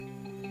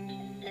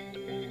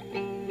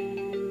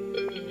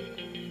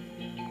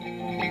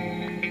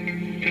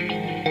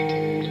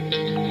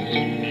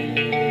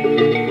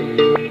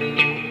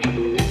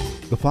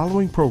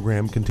following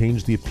program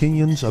contains the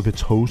opinions of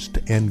its host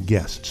and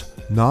guests,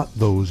 not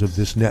those of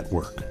this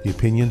network. The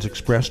opinions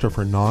expressed are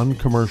for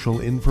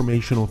non-commercial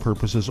informational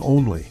purposes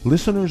only.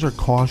 Listeners are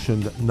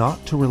cautioned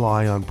not to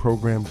rely on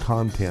program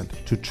content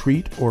to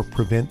treat or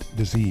prevent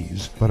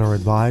disease, but are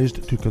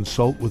advised to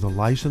consult with a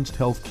licensed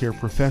healthcare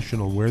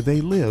professional where they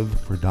live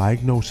for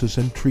diagnosis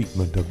and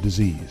treatment of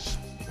disease.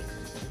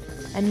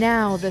 And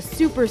now, the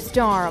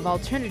superstar of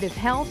alternative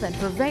health and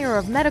purveyor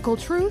of medical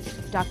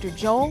truth, Dr.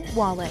 Joel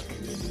Wallach.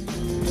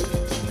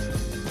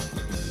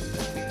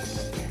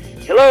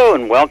 Hello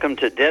and welcome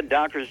to Dead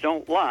Doctors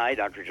Don't Lie.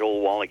 Dr. Joel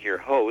Wallach, your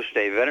host,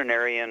 a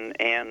veterinarian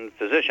and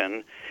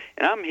physician.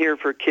 And I'm here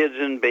for kids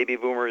and baby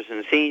boomers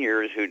and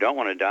seniors who don't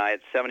want to die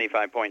at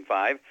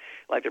 75.5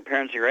 like their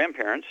parents and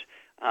grandparents.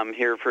 I'm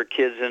here for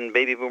kids and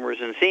baby boomers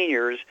and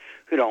seniors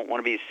who don't want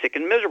to be sick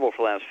and miserable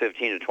for the last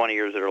 15 to 20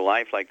 years of their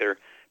life like their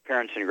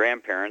parents and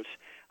grandparents.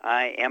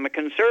 I am a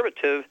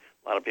conservative.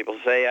 A lot of people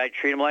say I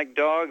treat them like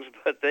dogs,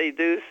 but they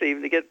do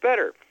seem to get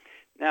better.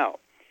 Now,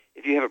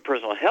 if you have a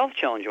personal health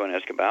challenge you want to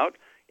ask about,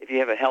 if you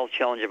have a health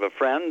challenge of a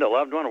friend, a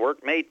loved one, a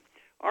workmate,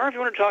 or if you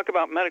want to talk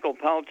about medical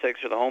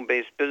politics or the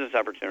home-based business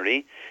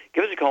opportunity,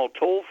 give us a call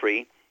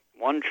toll-free,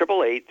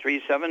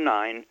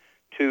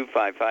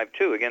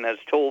 1-888-379-2552. Again, that's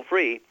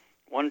toll-free,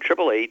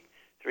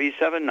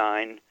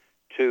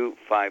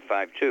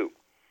 1-888-379-2552.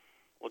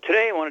 Well,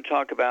 today I want to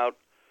talk about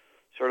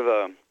sort of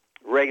a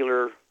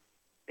regular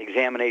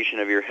examination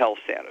of your health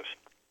status,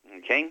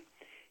 okay?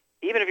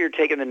 Even if you're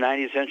taking the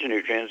 90 essential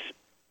nutrients,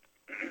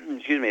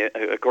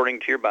 according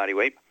to your body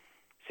weight,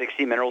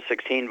 60 minerals,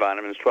 16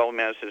 vitamins, 12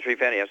 amino acids, 3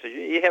 fatty acids,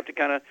 you have to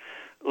kind of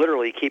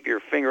literally keep your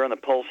finger on the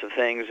pulse of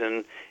things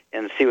and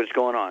see what's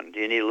going on. Do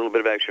you need a little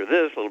bit of extra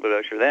this, a little bit of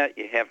extra that?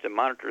 You have to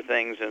monitor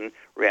things and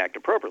react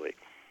appropriately.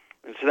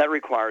 And so that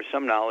requires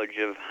some knowledge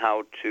of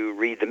how to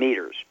read the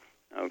meters,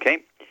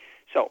 okay?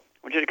 So I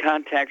want you to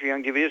contact your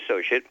young DV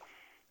associate,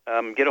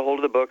 get a hold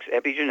of the books,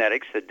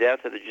 Epigenetics, The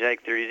Death of the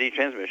Genetic Theory of Disease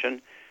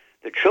Transmission,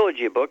 the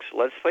trilogy of books,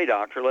 Let's Play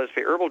Doctor, Let's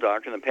Play Herbal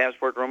Doctor, and the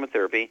Passport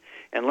Aromatherapy,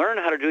 and learn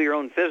how to do your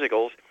own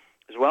physicals,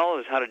 as well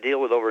as how to deal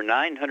with over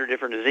 900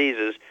 different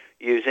diseases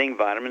using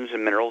vitamins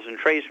and minerals and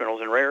trace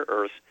minerals and rare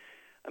earths,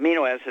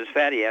 amino acids,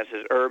 fatty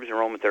acids, herbs, and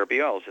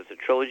aromatherapy oils. It's a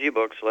trilogy of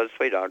books, Let's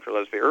Play Doctor,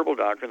 Let's Play Herbal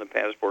Doctor, and the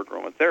Passport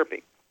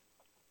Aromatherapy.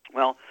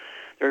 Well,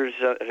 there's,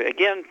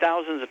 again,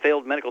 thousands of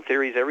failed medical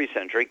theories every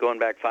century, going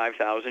back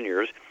 5,000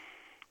 years.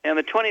 And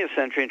the 20th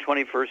century and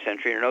 21st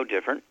century are no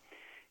different.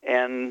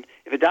 And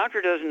if a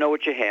doctor doesn't know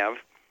what you have,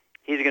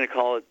 he's going to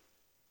call it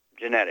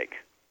genetic.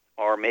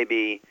 Or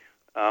maybe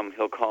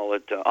he'll call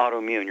it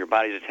autoimmune. Your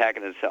body's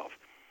attacking itself.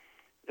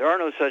 There are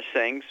no such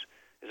things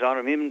as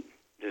autoimmune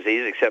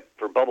disease except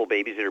for bubble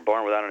babies that are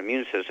born without an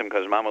immune system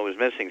because mama was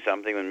missing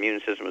something when the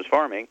immune system was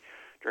farming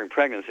during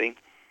pregnancy.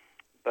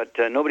 But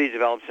nobody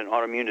develops an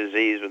autoimmune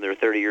disease when they're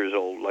 30 years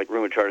old, like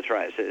rheumatoid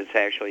arthritis. It's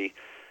actually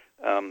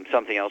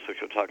something else, which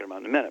we'll talk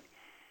about in a minute.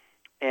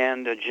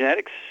 And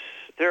genetics,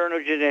 there are no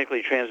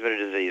genetically transmitted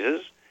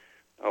diseases,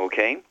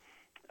 okay?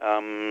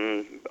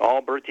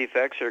 All birth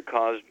defects are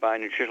caused by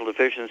nutritional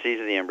deficiencies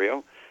of the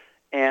embryo.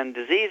 And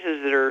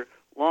diseases that are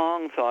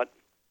long thought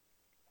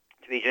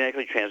to be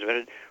genetically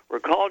transmitted were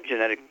called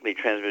genetically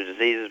transmitted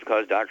diseases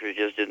because doctors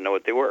just didn't know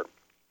what they were.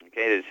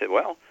 Okay, they said,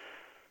 well,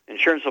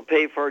 insurance will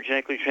pay for a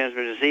genetically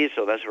transmitted disease,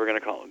 so that's what we're going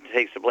to call it. It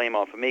takes the blame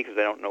off of me because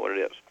they don't know what it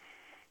is.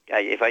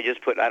 If I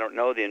just put I don't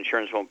know, the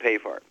insurance won't pay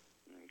for it.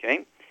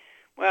 Okay?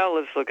 Well,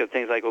 let's look at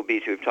things like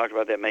obesity. We've talked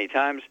about that many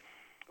times.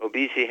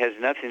 Obesity has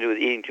nothing to do with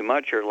eating too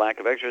much or lack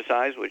of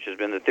exercise, which has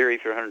been the theory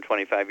for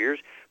 125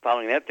 years.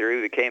 Following that theory,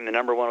 we became the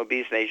number one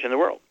obese nation in the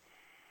world.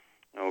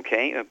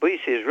 Okay?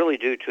 Obesity is really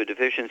due to a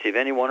deficiency of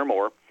any one or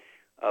more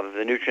of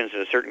the nutrients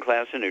in a certain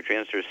class of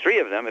nutrients. There's 3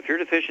 of them. If you're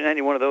deficient in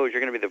any one of those, you're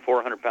going to be the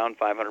 400-pound,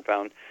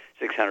 500-pound,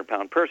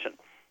 600-pound person.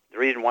 The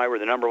reason why we're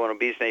the number one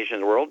obese nation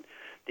in the world,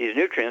 these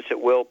nutrients that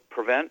will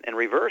prevent and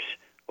reverse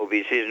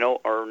obesity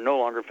are no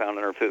longer found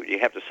in our food. You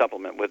have to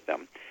supplement with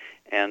them.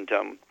 And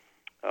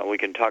we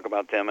can talk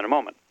about them in a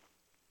moment.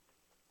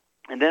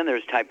 And then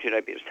there's type 2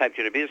 diabetes. Type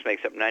 2 diabetes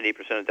makes up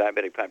 90% of the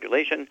diabetic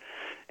population,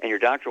 and your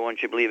doctor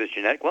wants you to believe it's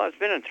genetic. Well, it's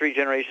been in 3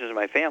 generations of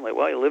my family.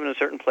 Well, you live in a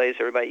certain place,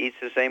 everybody eats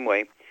the same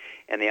way,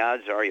 and the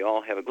odds are you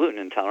all have a gluten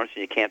intolerance,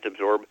 and you can't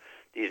absorb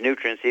these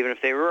nutrients even if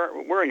they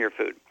were in your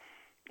food.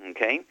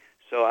 Okay?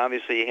 So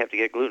obviously you have to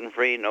get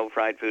gluten-free, no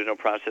fried foods, no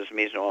processed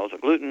meats, no oils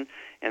of gluten,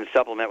 and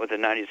supplement with the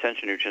 90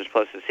 essential nutrients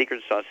plus the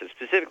secret sauce that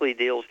specifically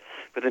deals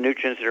with the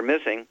nutrients that are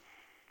missing,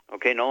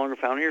 okay, no longer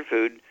found in your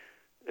food,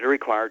 that are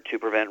required to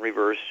prevent and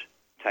reverse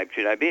type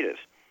 2 diabetes.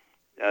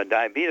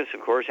 Diabetes,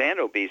 of course, and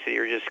obesity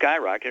are just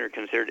skyrocketing, are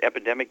considered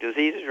epidemic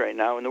diseases right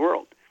now in the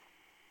world.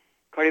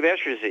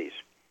 Cardiovascular disease,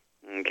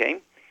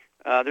 okay?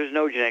 There's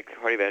no genetic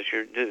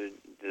cardiovascular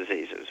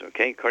diseases,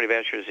 okay?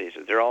 Cardiovascular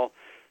diseases, they're all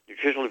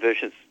nutritional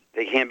deficiencies.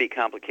 They can be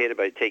complicated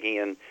by taking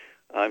in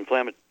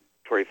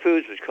inflammatory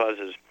foods, which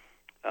causes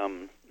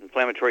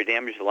inflammatory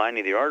damage to the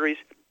lining of the arteries,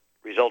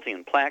 resulting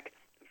in plaque,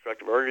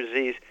 obstructive artery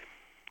disease.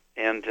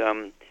 And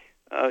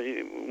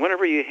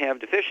whenever you have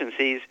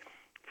deficiencies,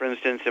 for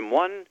instance, in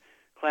one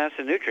class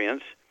of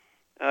nutrients,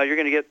 you're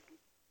going to get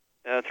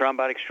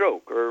thrombotic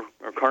stroke or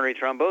coronary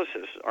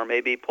thrombosis or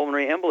maybe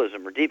pulmonary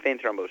embolism or deep vein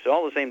thrombosis.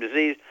 All the same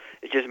disease.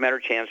 It's just a matter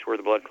of chance where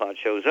the blood clot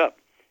shows up.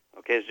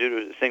 Okay, it's due to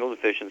a single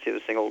deficiency of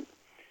a single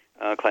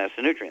class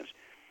of nutrients.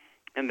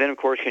 And then, of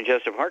course,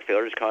 congestive heart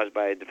failure is caused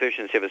by a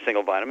deficiency of a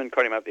single vitamin.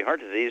 Cardiomyopathy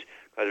heart disease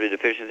caused by a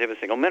deficiency of a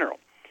single mineral.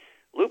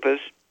 Lupus,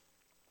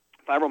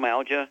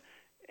 fibromyalgia,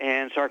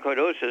 and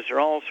sarcoidosis are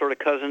all sort of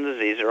cousin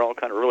diseases. They're all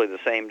kind of really the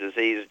same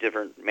disease,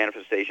 different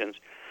manifestations.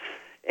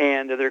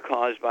 And they're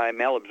caused by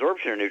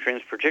malabsorption of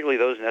nutrients, particularly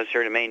those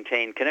necessary to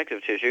maintain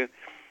connective tissue,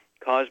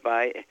 caused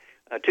by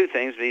two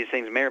things. These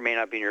things may or may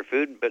not be in your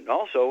food, but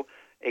also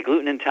a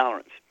gluten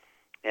intolerance.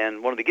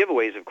 And one of the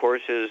giveaways, of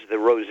course, is the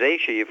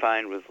rosacea you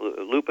find with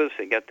lupus.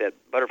 They get that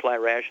butterfly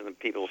rash on the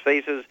people's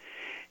faces,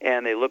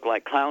 and they look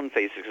like clown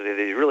faces because they have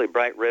these really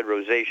bright red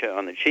rosacea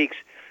on the cheeks.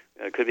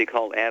 It could be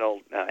called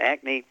adult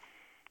acne,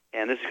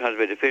 and this is caused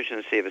by a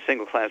deficiency of a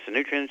single class of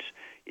nutrients.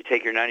 You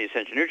take your 90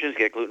 essential nutrients,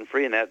 get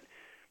gluten-free, and that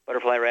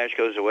butterfly rash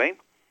goes away.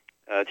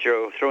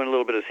 Throw in a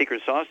little bit of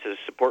secret sauce to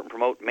support and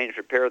promote maintenance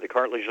repair of the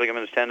cartilage,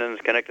 ligaments, tendons,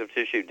 connective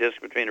tissue, disc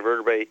between the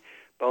vertebrae,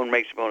 bone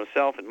makes the bone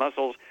itself, and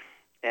muscles.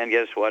 And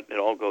guess what? It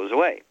all goes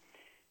away.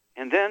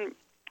 And then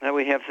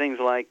we have things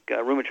like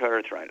rheumatoid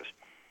arthritis.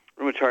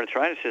 Rheumatoid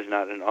arthritis is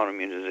not an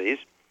autoimmune disease.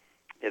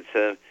 It's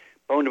a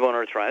bone-to-bone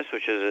arthritis,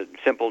 which is a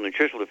simple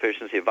nutritional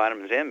deficiency of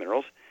vitamins and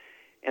minerals.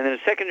 And then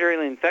it's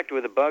secondarily infected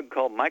with a bug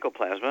called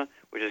mycoplasma,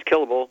 which is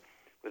killable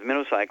with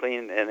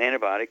minocycline, an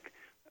antibiotic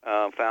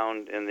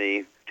found in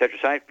the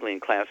tetracycline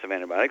class of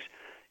antibiotics.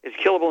 It's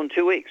killable in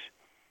 2 weeks.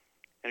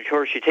 And, of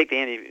course, you take the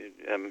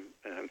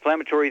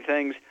anti-inflammatory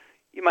things,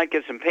 you might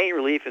get some pain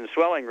relief and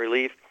swelling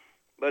relief,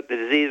 but the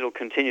disease will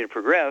continue to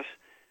progress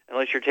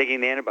unless you're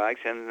taking the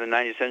antibiotics and the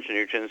 90 essential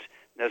nutrients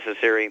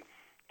necessary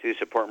to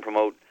support and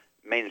promote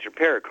maintenance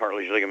repair of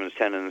cartilage, ligaments,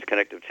 tendons,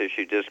 connective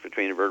tissue, disc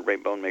between the vertebrae,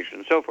 bone mixture,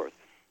 and so forth.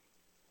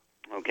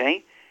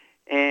 Okay?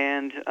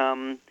 And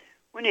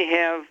when you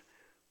have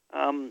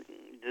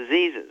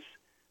diseases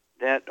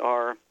that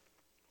are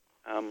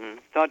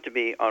thought to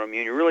be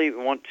autoimmune, you really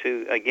want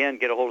to, again,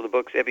 get a hold of the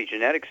books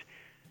Epigenetics,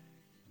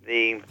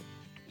 the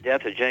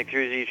Death of Genetic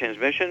Theory of Disease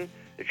Transmission,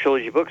 the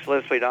trilogy books,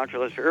 Let's Play Doctor,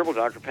 Let's Play Herbal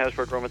Doctor,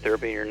 Passport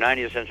Aromatherapy, and your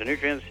 90 essential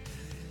nutrients,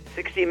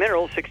 60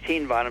 minerals,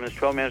 16 vitamins,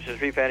 12 amino acids,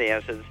 3 fatty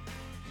acids.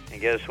 And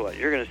guess what?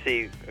 You're going to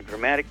see a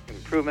dramatic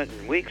improvement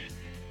in weeks,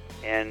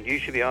 and you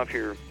should be off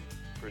your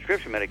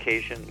prescription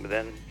medication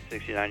within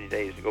 60, 90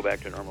 days to go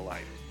back to normal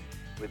life.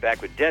 We'll be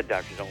back with Dead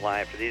Doctors Don't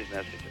Lie after these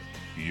messages.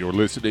 You're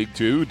listening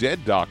to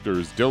Dead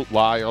Doctors Don't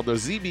Lie on the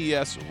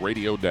ZBS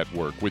Radio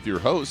Network with your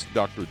host,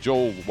 Dr.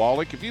 Joel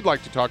Wallach. If you'd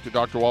like to talk to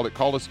Dr. Wallach,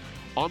 call us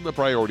on the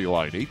priority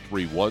line,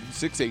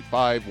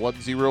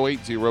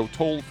 831-685-1080,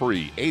 toll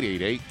free,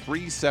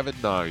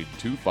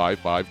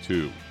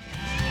 888-379-2552.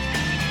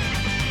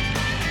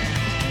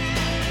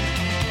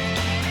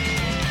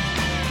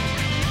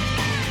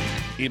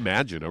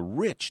 Imagine a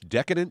rich,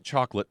 decadent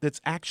chocolate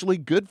that's actually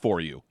good for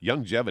you.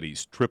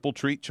 Youngevity's Triple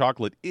Treat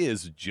chocolate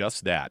is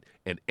just that,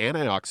 an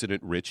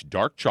antioxidant-rich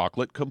dark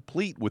chocolate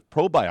complete with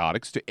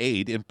probiotics to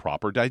aid in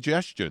proper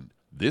digestion.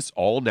 This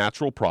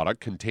all-natural product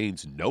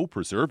contains no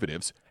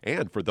preservatives,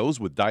 and for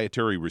those with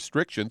dietary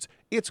restrictions,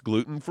 it's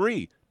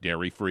gluten-free,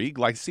 dairy-free,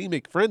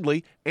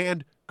 glycemic-friendly,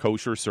 and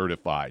kosher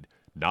certified.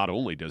 Not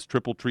only does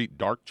Triple Treat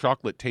dark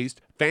chocolate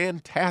taste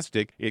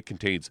fantastic, it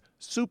contains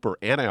super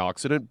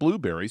antioxidant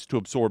blueberries to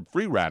absorb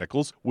free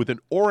radicals with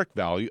an ORAC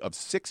value of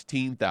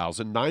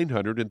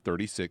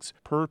 16,936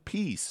 per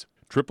piece.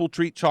 Triple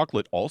Treat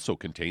chocolate also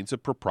contains a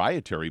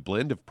proprietary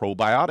blend of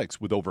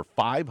probiotics with over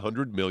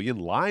 500 million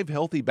live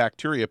healthy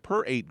bacteria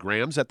per 8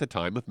 grams at the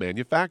time of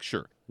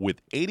manufacture,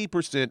 with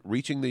 80%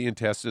 reaching the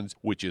intestines,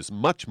 which is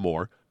much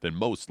more than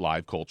most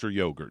live culture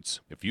yogurts.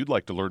 If you'd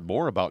like to learn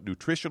more about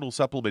nutritional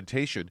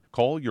supplementation,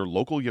 call your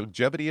local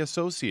Youngevity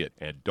associate,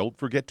 and don't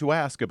forget to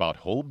ask about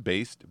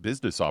home-based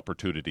business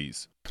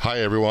opportunities. Hi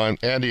everyone,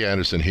 Andy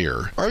Anderson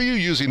here. Are you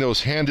using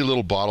those handy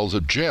little bottles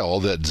of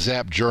gel that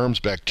zap germs,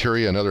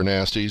 bacteria, and other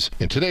nasties?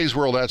 In today's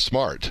world, that's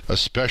smart,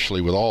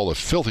 especially with all the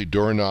filthy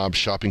doorknobs,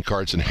 shopping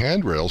carts, and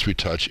handrails we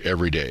touch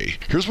every day.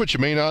 Here's what you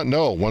may not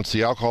know. Once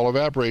the alcohol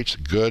evaporates,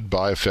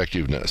 goodbye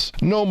effectiveness.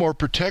 No more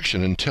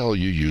protection until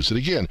you use it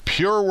again.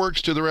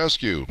 PureWorks to the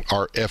rescue.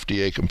 Our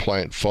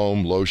FDA-compliant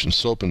foam, lotion,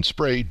 soap, and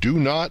spray do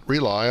not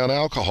rely on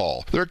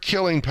alcohol. Their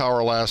killing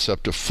power lasts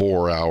up to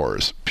 4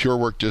 hours.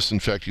 PureWorks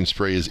disinfecting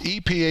spray is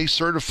EPA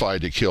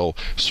certified to kill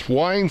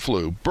swine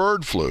flu,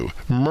 bird flu,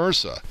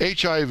 MRSA,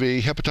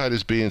 HIV,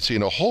 hepatitis B and C,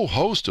 and a whole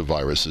host of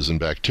viruses and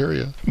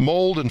bacteria.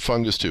 Mold and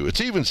fungus too.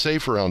 It's even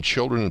safe around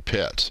children and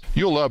pets.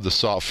 You'll love the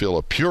soft feel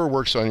of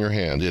PureWorks on your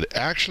hand. It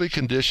actually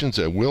conditions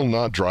and will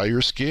not dry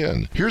your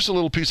skin. Here's a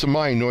little peace of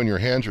mind knowing your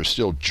hands are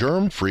still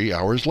germ-free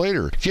hours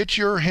later. Get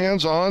your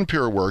hands on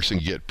PureWorks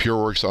and get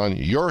PureWorks on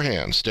your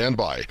hands. Stand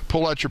by.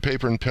 Pull out your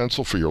paper and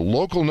pencil for your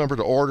local number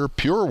to order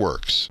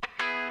PureWorks.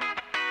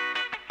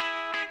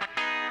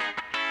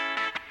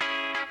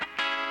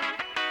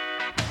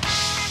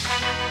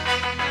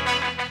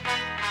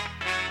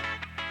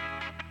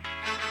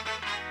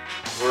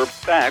 We're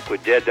Back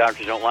with Dead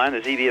Doctors Don't Lie on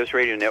the ZBS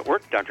Radio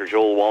Network. Dr.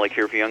 Joel Wallach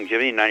here for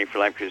Youngevity, 90 for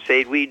Life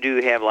Crusade. We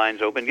do have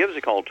lines open. Give us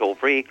a call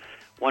toll-free,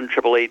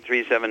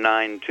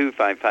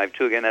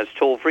 1-888-379-2552. Again, that's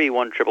toll-free,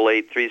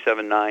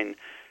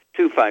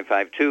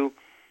 1-888-379-2552.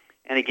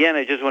 And again,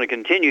 I just want to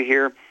continue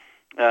here.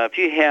 If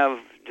you have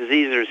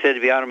diseases that are said to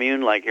be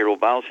autoimmune, like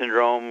irritable bowel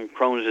syndrome,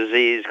 Crohn's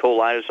disease,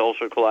 colitis,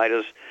 ulcerative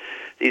colitis,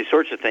 these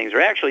sorts of things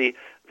are actually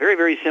very,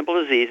 very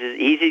simple diseases,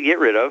 easy to get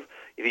rid of.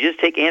 If you just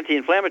take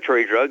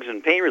anti-inflammatory drugs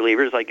and pain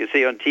relievers like you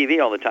see on TV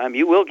all the time,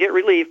 you will get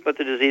relief, but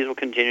the disease will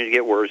continue to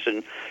get worse,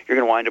 and you're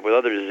going to wind up with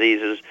other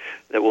diseases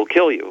that will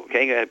kill you,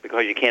 okay,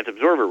 because you can't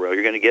absorb it well.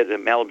 You're going to get a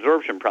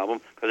malabsorption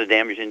problem because of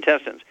damaged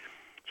intestines.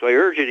 So I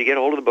urge you to get a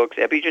hold of the books,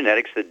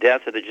 Epigenetics, The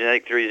Death of the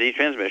Genetic Theory of Disease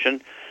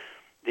Transmission,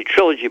 the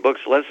trilogy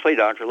books, Let's Play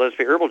Doctor, Let's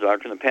Play Herbal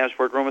Doctor, and the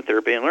Passport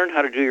Aromatherapy, and learn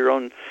how to do your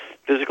own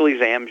physical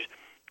exams.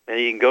 And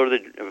you can go to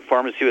the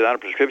pharmacy without a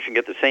prescription,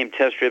 get the same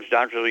test strips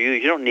doctors will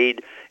use. You don't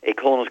need a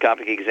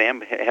colonoscopic exam,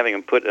 having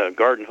them put a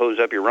garden hose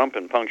up your rump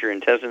and puncture your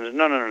intestines.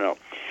 No.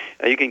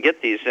 You can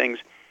get these things,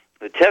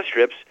 the test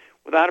strips,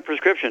 without a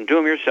prescription. Do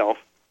them yourself,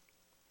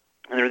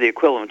 and they're the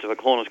equivalent of a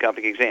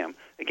colonoscopic exam.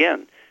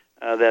 Again,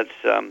 that's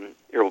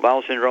irritable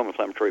bowel syndrome,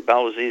 inflammatory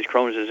bowel disease,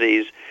 Crohn's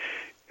disease,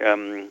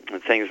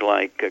 things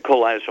like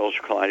colitis,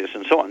 ulcerative colitis,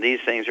 and so on.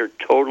 These things are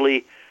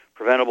totally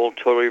preventable,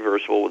 totally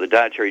reversible with a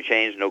dietary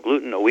change, no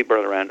gluten, no wheat,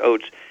 barley, round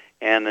oats,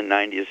 and the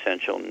 90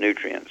 essential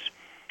nutrients.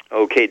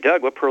 Okay,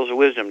 Doug, what pearls of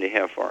wisdom do you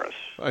have for us?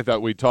 I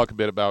thought we'd talk a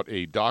bit about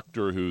a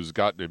doctor who's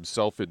gotten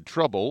himself in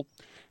trouble,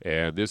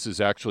 and this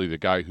is actually the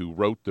guy who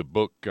wrote the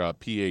book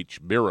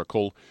pH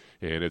Miracle,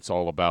 and it's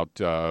all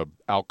about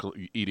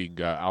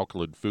eating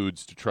alkaline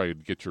foods to try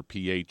and get your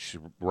pH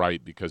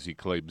right, because he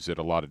claims that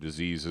a lot of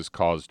disease is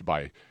caused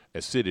by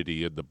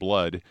acidity in the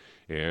blood.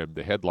 And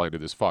the headline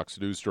of this Fox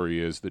News story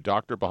is, "The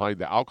doctor behind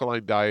the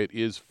alkaline diet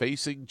is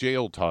facing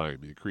jail time."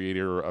 The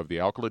creator of the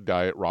alkaline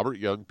diet, Robert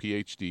Young,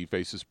 PhD,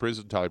 faces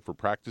prison time for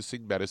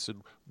practicing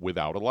medicine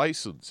without a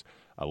license.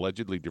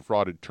 Allegedly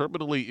defrauded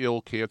terminally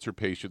ill cancer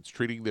patients,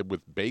 treating them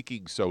with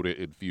baking soda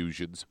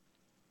infusions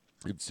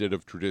instead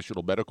of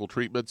traditional medical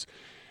treatments.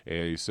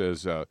 And he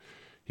says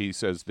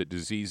that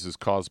disease is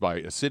caused by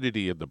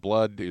acidity in the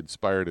blood,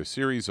 inspired a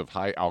series of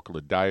high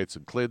alkaline diets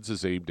and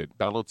cleanses aimed at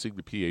balancing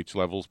the pH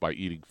levels by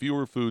eating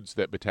fewer foods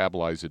that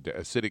metabolize into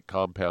acidic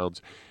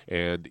compounds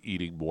and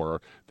eating more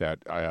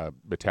that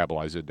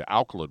metabolize into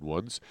alkaline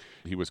ones.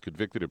 He was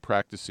convicted of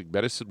practicing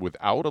medicine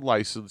without a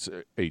license,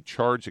 a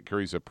charge that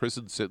carries a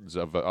prison sentence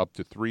of up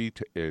to 3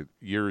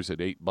 years and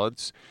 8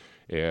 months.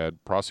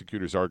 And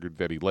prosecutors argued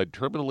that he led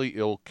terminally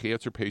ill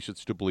cancer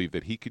patients to believe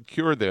that he could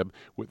cure them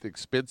with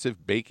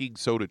expensive baking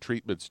soda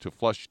treatments to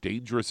flush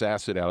dangerous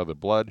acid out of the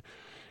blood.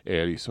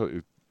 And he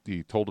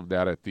told him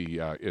that at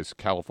his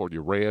California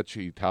ranch.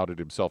 He touted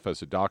himself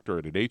as a doctor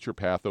and a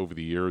naturopath over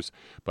the years,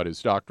 but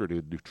his doctorate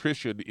in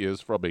nutrition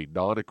is from a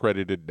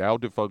non-accredited,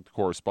 now-defunct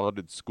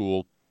correspondence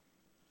school,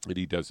 and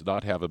he does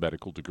not have a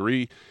medical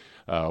degree.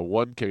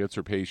 One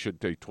cancer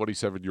patient, a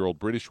 27-year-old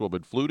British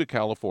woman, flew to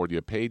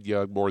California, paid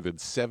Young more than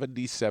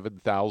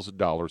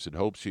 $77,000 in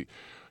hopes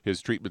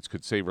his treatments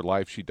could save her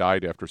life. She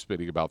died after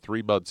spending about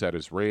 3 months at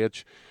his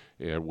ranch.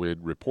 And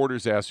when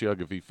reporters asked Young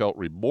if he felt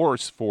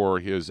remorse for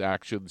his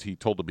actions, he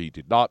told them he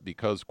did not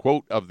because,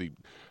 quote, of the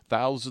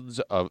thousands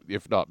of,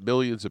 if not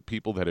millions of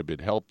people that have been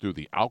helped through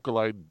the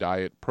alkaline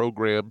diet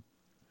program.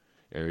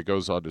 And it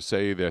goes on to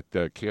say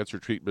that cancer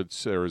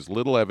treatments, there is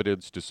little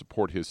evidence to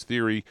support his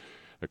theory.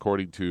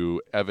 According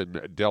to Evan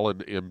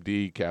Dellin,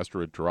 M.D.,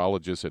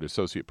 gastroenterologist and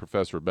associate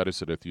professor of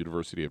medicine at the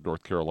University of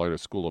North Carolina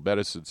School of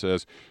Medicine,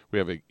 says we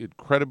have an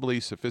incredibly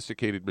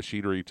sophisticated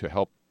machinery to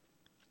help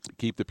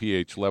keep the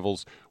pH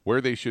levels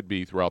where they should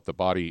be throughout the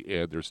body,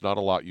 and there's not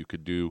a lot you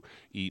can do,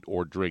 eat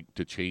or drink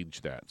to change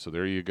that. So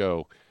there you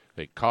go.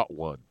 They caught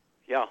one.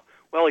 Yeah,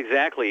 well,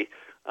 exactly.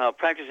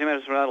 Practicing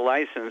medicine without a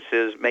license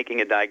is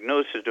making a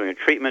diagnosis, doing a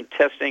treatment,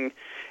 testing,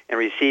 and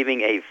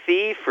receiving a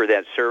fee for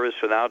that service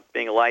without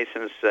being a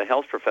licensed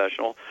health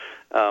professional.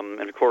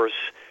 And, of course,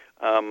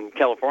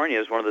 California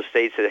is one of the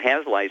states that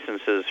has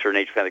licenses for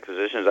naturopathic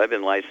physicians. I've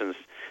been licensed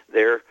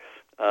there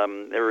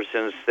ever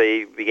since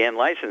they began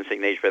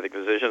licensing naturopathic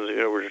physicians. You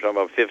know, we're talking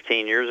about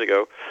 15 years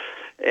ago.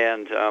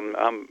 And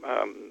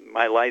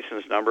my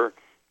license number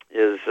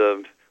is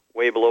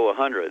way below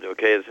 100,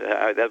 okay?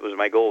 That was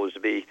my goal, was to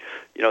be,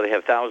 you know, they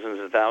have thousands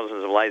and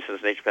thousands of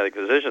licensed naturopathic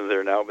physicians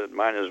there now, but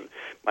my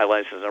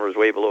license number is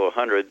way below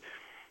 100.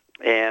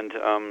 And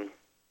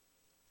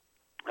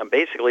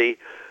basically,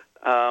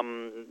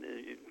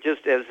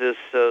 just as this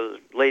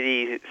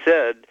lady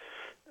said,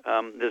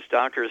 this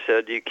doctor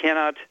said, you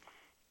cannot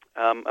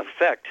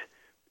affect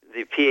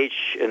the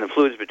pH and the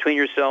fluids between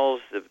your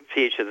cells, the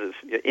pH of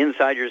the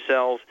inside your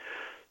cells,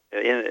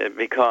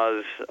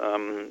 because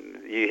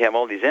you have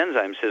all these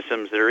enzyme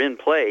systems that are in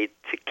play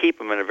to keep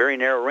them in a very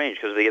narrow range,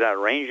 because if they get out of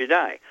range, you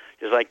die.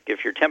 Just like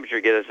if your temperature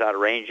gets out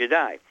of range, you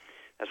die.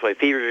 That's why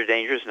fevers are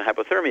dangerous and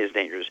hypothermia is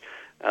dangerous.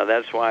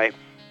 That's why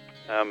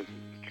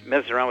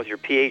messing around with your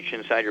pH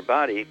inside your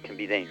body can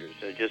be dangerous.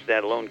 Just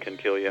that alone can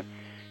kill you.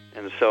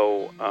 And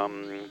so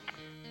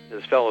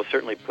this fellow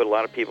certainly put a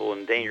lot of people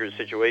in dangerous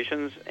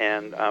situations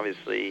and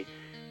obviously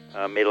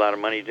made a lot of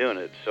money doing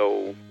it.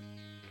 So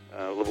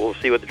we'll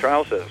see what the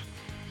trial says.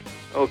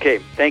 Okay,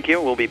 thank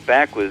you. We'll be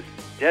back with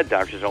Dead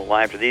Doctors Don't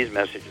Lie after these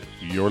messages.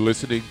 You're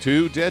listening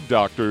to Dead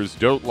Doctors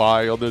Don't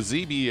Lie on the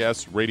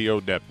ZBS Radio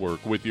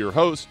Network with your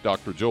host,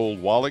 Dr. Joel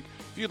Wallach.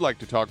 If you'd like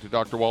to talk to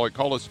Dr. Wallach,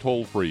 call us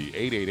toll-free,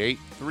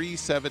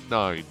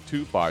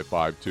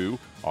 888-379-2552.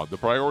 On the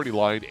priority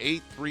line,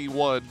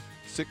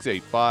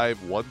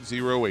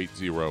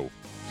 831-685-1080.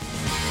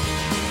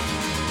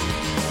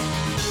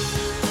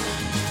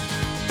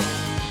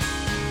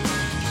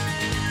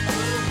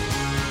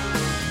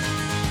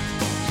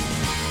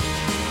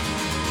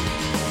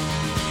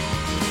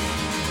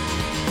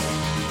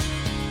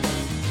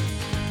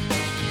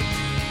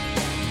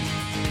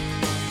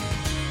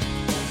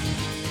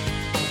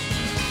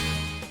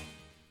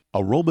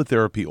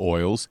 Aromatherapy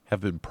oils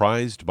have been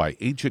prized by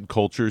ancient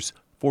cultures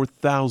for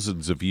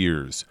thousands of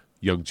years.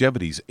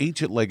 Longevity's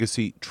ancient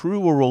legacy,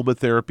 True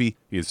Aromatherapy,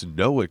 is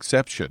no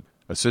exception.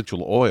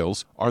 Essential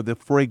oils are the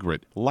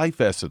fragrant life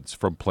essence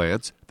from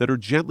plants that are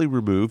gently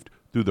removed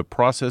through the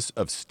process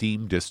of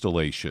steam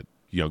distillation.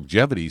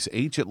 Longevity's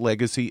ancient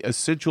legacy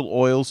essential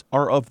oils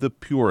are of the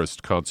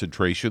purest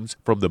concentrations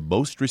from the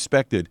most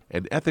respected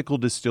and ethical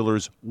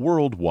distillers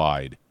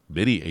worldwide.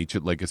 Many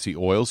ancient legacy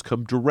oils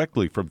come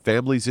directly from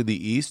families in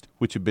the East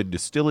which have been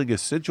distilling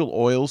essential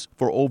oils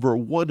for over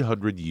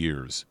 100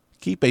 years.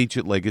 Keep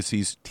Ancient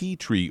Legacy's tea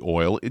tree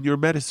oil in your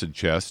medicine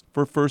chest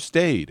for first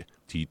aid.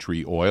 Tea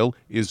tree oil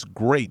is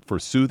great for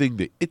soothing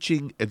the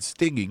itching and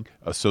stinging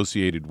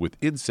associated with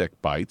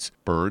insect bites,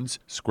 burns,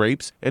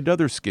 scrapes, and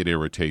other skin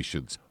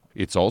irritations.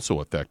 It's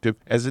also effective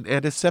as an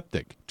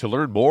antiseptic. To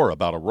learn more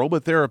about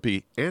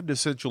aromatherapy and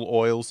essential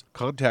oils,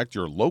 contact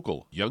your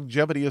local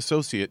Longevity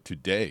associate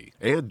today.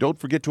 And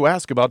don't forget to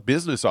ask about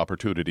business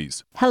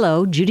opportunities.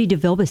 Hello, Judy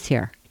DeVilbus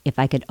here. If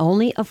I could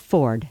only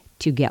afford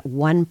to get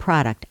one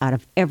product out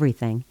of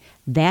everything,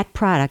 that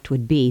product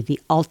would be the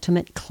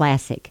Ultimate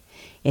Classic.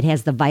 It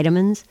has the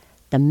vitamins,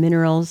 the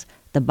minerals,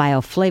 the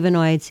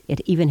bioflavonoids. It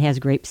even has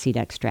grapeseed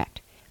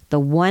extract. The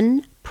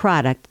one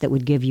product that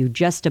would give you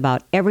just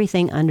about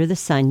everything under the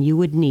sun you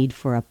would need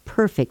for a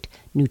perfect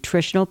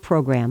nutritional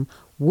program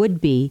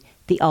would be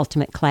the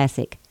Ultimate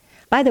Classic.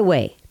 By the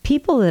way,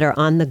 people that are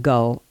on the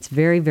go, it's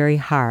very, very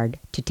hard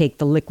to take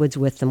the liquids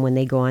with them when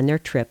they go on their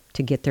trip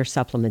to get their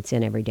supplements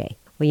in every day.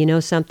 Well, you know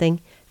something?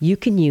 You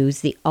can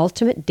use the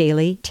Ultimate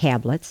Daily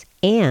tablets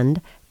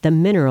and the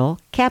mineral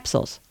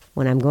capsules.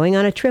 When I'm going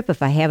on a trip,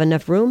 if I have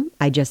enough room,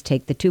 I just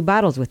take the 2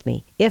 bottles with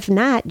me. If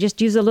not, just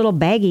use a little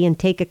baggie and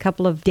take a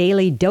couple of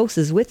daily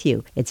doses with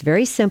you. It's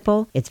very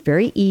simple. It's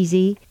very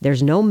easy.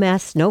 There's no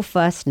mess, no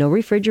fuss, no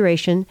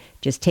refrigeration.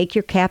 Just take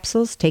your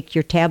capsules, take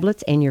your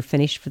tablets, and you're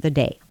finished for the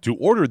day. To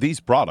order these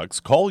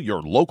products, call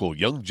your local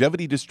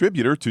Longevity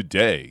distributor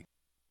today.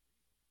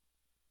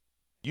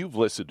 You've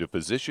listened to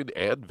physician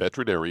and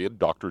veterinarian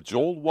Dr.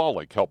 Joel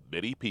Wallach help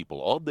many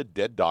people on the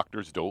Dead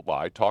Doctors Don't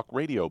Lie talk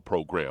radio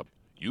program.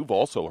 You've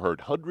also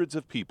heard hundreds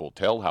of people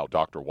tell how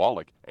Dr.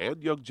 Wallach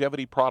and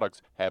Longevity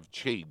products have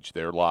changed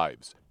their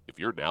lives. If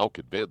you're now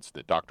convinced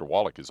that Dr.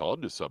 Wallach is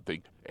onto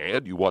something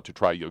and you want to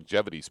try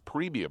Longevity's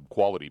premium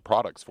quality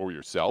products for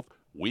yourself,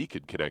 we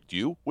can connect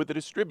you with a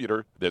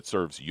distributor that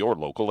serves your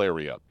local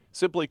area.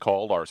 Simply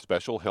call our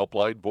special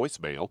helpline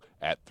voicemail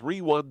at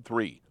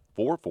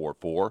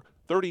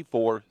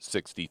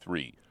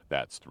 313-444-3463.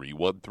 That's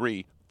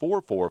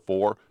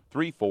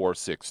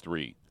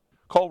 313-444-3463.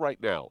 Call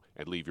right now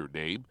and leave your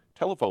name,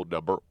 telephone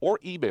number, or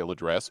email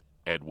address,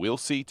 and we'll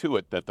see to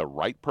it that the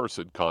right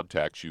person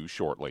contacts you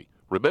shortly.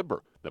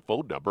 Remember, the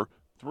phone number,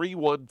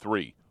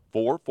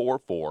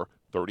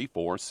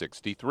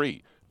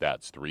 313-444-3463.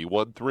 That's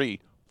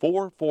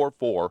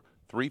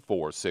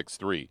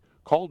 313-444-3463.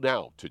 Call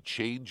now to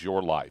change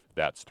your life.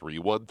 That's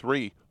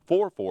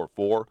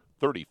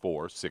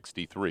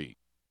 313-444-3463.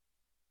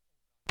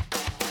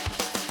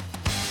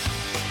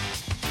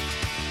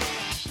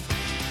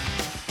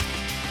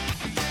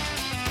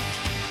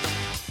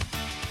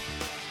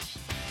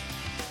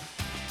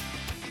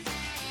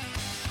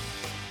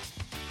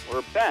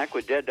 We're back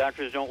with Dead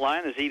Doctors Don't Lie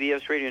on the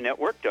ZBS Radio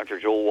Network. Dr.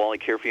 Joel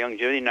Wallach here for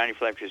Longevity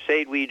 95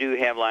 Crusade. We do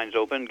have lines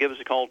open. Give us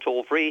a call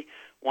toll-free,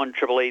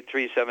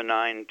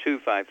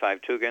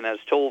 1-888-379-2552. Again,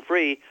 that's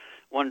toll-free,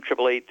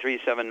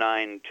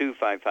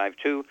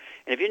 1-888-379-2552. And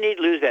if you need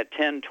to lose that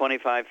 10,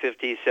 25,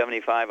 50,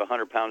 75,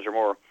 100 pounds or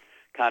more,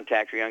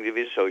 contact your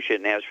Longevity associate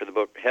and ask for the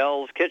book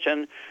Hell's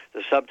Kitchen.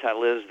 The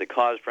subtitle is The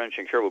Cause, Prevention,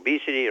 and Cure of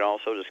Obesity. It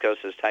also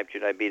discusses type 2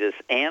 diabetes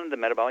and the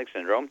metabolic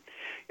syndrome.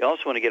 You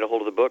also want to get a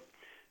hold of the book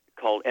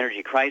called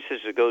Energy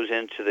Crisis. It goes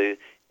into the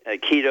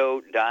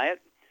keto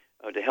diet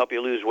to help you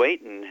lose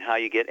weight and how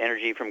you get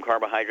energy from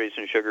carbohydrates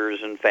and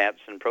sugars and fats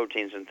and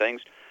proteins and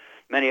things.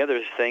 Many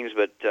other things,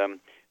 but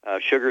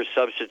sugar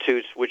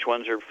substitutes, which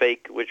ones are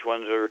fake, which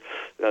ones are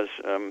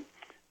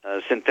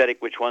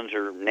synthetic, which ones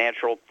are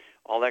natural,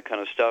 all that kind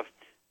of stuff.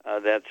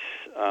 That's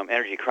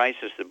Energy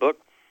Crisis, the book.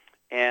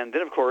 And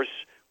then, of course,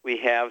 we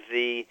have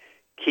the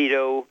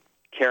Keto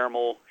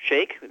Caramel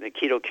Shake, the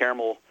Keto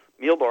Caramel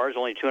meal bar is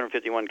only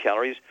 251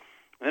 calories.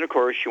 And then, of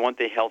course, you want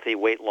the Healthy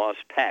Weight Loss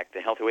Pack,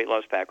 the Healthy Weight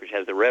Loss Pack, which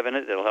has the Rev in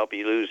it that'll help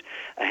you lose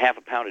a half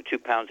a pound to 2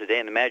 pounds a day.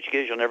 And the magic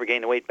is you'll never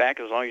gain the weight back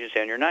as long as you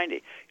stay on your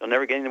 90. You'll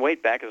never gain the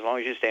weight back as long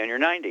as you stay on your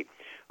 90.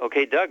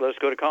 Okay, Doug, let's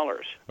go to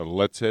callers.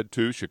 Let's head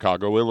to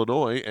Chicago,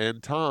 Illinois.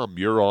 And Tom,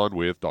 you're on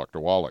with Dr.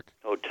 Wallach.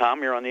 Oh,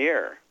 Tom, you're on the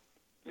air.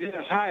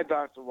 Yes, hi,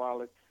 Dr.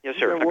 Wallach. Yes,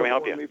 sir. How can we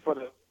help you?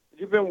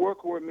 You've been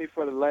working with me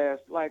for the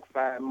last,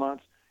 5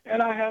 months,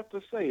 and I have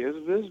to say,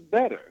 it's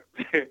better.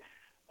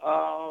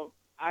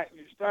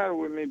 You started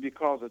with me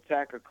because of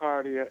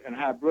tachycardia and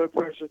high blood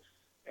pressure,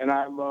 and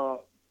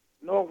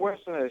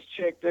Northwestern has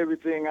checked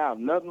everything out.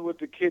 Nothing with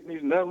the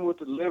kidneys, nothing with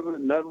the liver,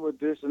 nothing with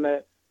this and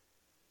that.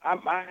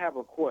 I have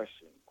a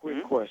question,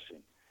 quick question.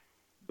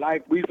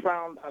 Like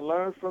I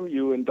learned from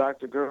you and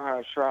Dr.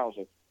 Gerhard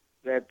Schrauzer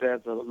that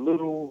there's a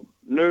little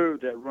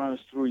nerve that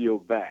runs through your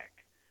back.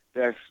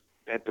 It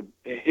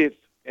hits,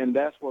 and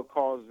that's what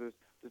causes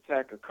the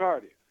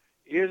tachycardia.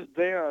 Is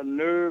there a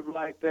nerve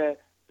like that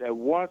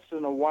once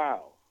in a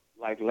while,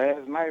 like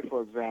last night,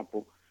 for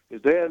example,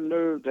 is there a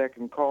nerve that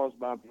can cause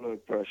my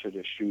blood pressure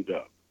to shoot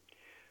up?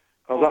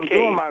 Because I'm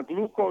doing my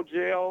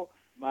glucogel,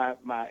 my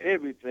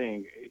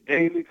everything,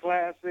 Daily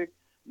Classic,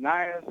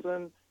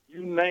 niacin,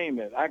 you name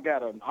it. I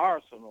got an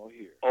arsenal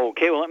here.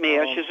 Okay, well, let me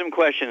ask you some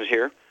questions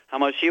here. How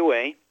much do you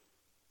weigh?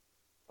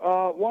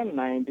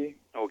 190.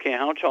 Okay,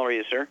 how tall are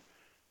you, sir?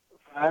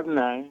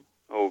 5'9".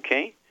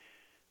 Okay,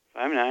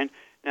 5'9".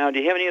 Now, do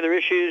you have any other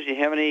issues? Do you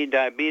have any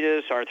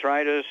diabetes,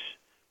 arthritis?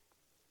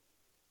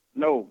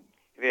 No.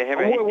 Do you have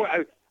any?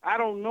 I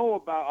don't know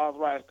about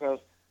arthritis because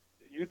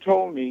you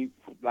told me,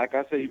 like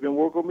I said, you've been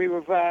working with me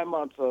for 5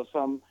 months or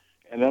something,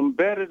 and I'm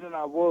better than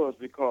I was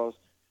because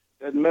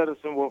that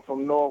medicine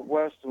from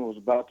Northwestern was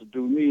about to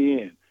do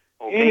me in.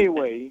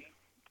 Okay.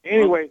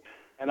 Anyway,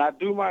 and I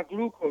do my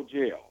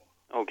glucogel.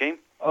 Okay.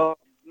 No,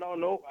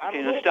 I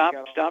okay, don't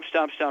now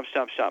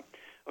stop.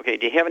 Okay,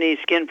 do you have any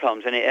skin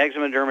problems, any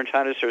eczema,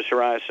 dermatitis, or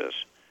psoriasis?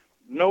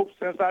 Nope.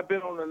 Since I've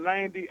been on the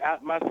 90,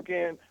 my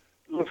skin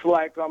looks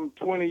like I'm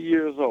 20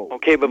 years old.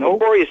 Okay, but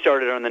before you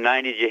started on the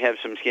 90, did you have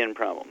some skin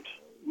problems?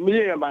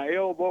 Yeah, my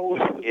elbows.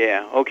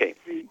 Yeah, okay.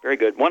 Very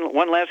good.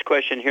 One last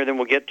question here, then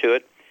we'll get to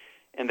it.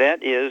 And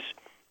that is,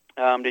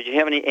 did you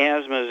have any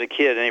asthma as a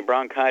kid, any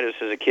bronchitis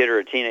as a kid or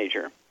a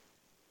teenager?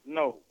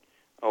 No.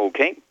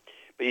 Okay.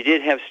 But you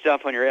did have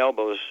stuff on your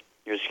elbows,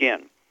 your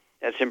skin.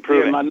 That's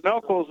improving. Yeah, my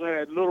knuckles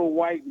had little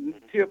white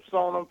tips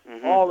on them.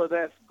 Mm-hmm. All of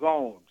that's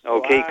gone. So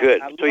okay,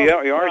 good. So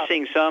you are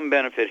seeing some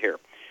benefit here.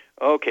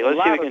 Okay,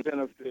 let's see if we can.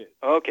 Benefit.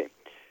 Okay.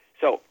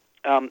 So,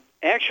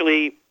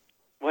 actually,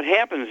 what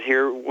happens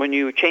here when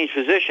you change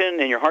position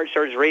and your heart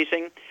starts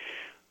racing,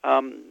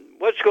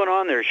 what's going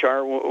on there,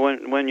 Char?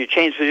 When you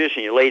change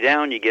position, you lay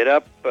down, you get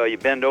up, you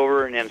bend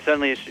over, and then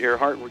suddenly your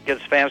heart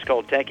gets fast,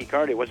 called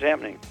tachycardia. What's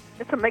happening?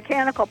 It's a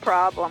mechanical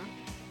problem.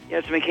 Yeah,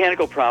 it's a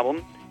mechanical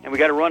problem, and we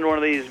got to run to one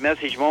of these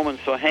message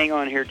moments, so hang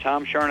on here,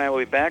 Tom. Char and I will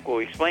be back. We'll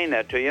explain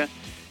that to you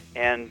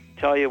and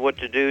tell you what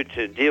to do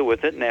to deal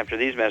with it, and after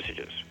these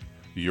messages.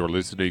 You're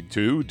listening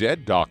to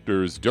Dead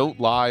Doctors Don't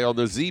Lie on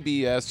the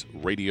ZBS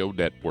Radio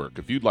Network.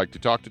 If you'd like to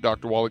talk to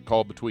Dr. Wallach,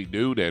 call between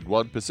noon and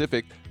 1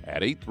 Pacific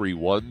at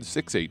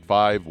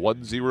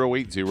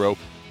 831-685-1080,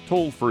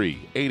 toll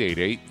free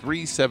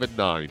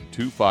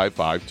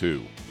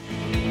 888-379-2552.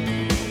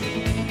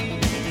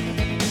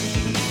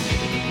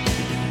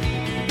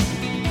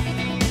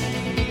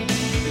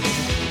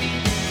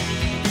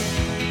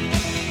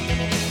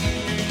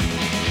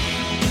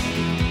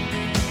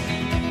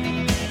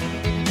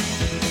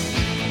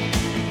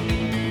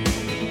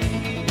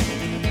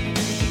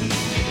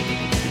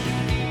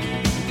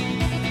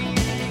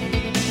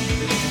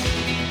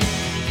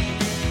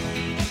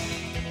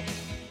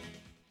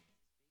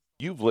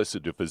 You've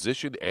listened to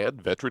physician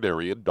and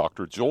veterinarian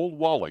Dr. Joel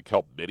Wallach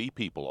help many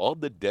people on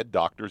the Dead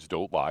Doctors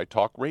Don't Lie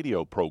talk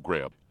radio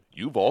program.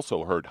 You've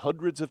also heard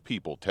hundreds of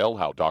people tell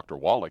how Dr.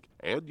 Wallach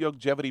and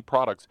Youngevity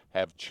products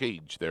have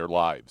changed their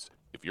lives.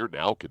 If you're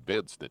now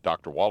convinced that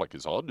Dr. Wallach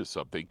is onto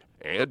something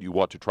and you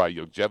want to try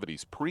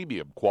Youngevity's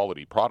premium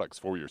quality products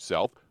for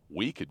yourself,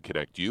 we can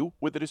connect you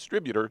with a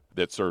distributor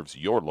that serves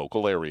your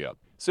local area.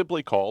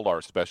 Simply call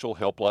our special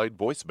helpline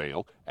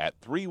voicemail at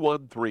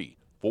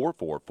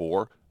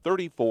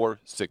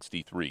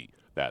 313-444-3463.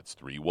 That's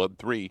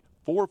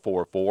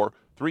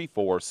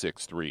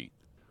 313-444-3463.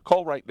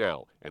 Call right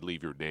now and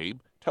leave your name,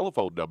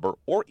 telephone number,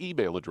 or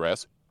email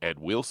address, and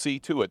we'll see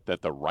to it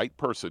that the right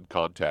person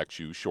contacts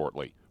you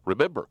shortly.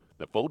 Remember,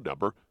 the phone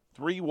number,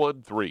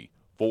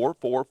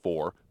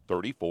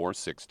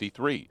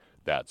 313-444-3463.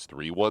 That's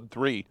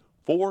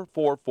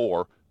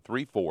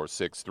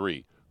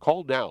 313-444-3463.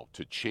 Call now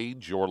to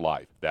change your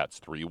life. That's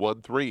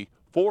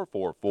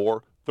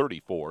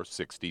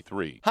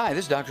 313-444-3463. Hi,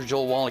 this is Dr.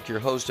 Joel Wallach, your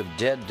host of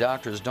Dead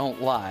Doctors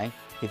Don't Lie.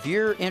 If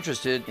you're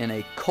interested in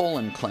a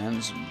colon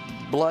cleanse,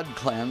 blood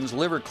cleanse,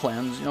 liver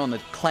cleanse, in the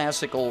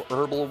classical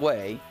herbal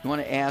way, you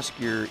want to ask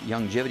your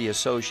Youngevity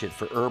associate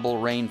for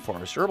Herbal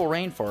Rainforest. Herbal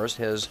Rainforest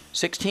has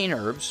 16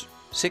 herbs,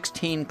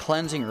 16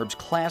 cleansing herbs,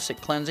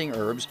 classic cleansing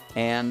herbs,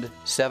 and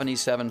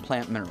 77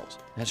 plant minerals.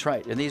 That's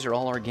right, and these are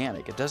all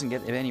organic. It doesn't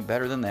get any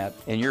better than that.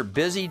 In your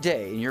busy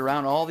day, and you're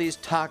around all these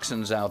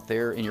toxins out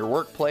there in your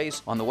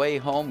workplace, on the way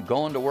home,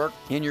 going to work,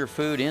 in your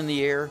food, in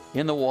the air,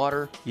 in the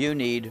water, you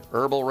need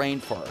Herbal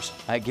Rainforest.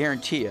 I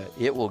guarantee you,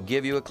 it will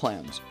give you a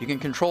cleanse. You can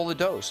control the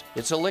dose.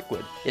 It's a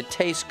liquid. It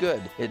tastes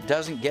good. It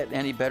doesn't get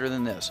any better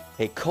than this.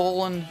 A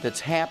colon that's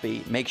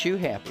happy makes you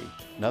happy.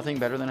 Nothing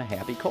better than a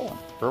happy colon.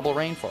 Herbal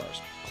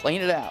Rainforest.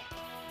 Clean it out.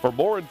 For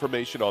more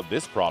information on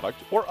this product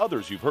or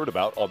others you've heard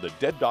about on the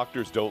Dead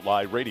Doctors Don't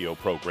Lie radio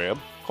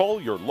program,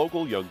 call your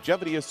local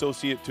Youngevity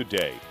associate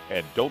today.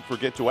 And don't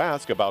forget to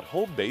ask about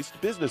home-based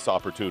business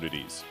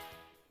opportunities.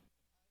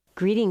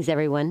 Greetings,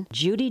 everyone.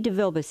 Judy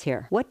DeVilbus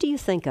here. What do you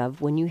think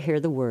of when you hear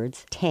the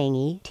words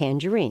tangy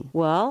tangerine?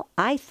 Well,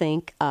 I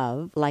think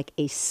of like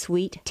a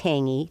sweet,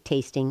 tangy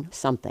tasting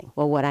something.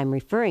 Well, what I'm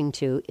referring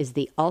to is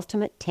the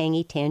Ultimate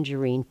Tangy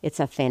Tangerine. It's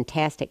a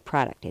fantastic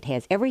product. It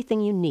has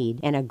everything you need,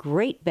 and a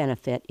great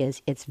benefit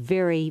is it's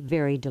very,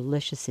 very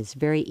delicious. It's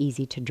very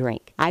easy to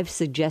drink. I've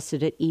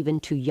suggested it even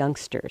to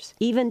youngsters.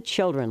 Even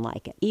children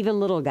like it. Even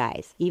little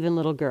guys. Even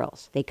little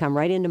girls. They come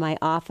right into my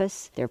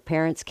office. Their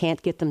parents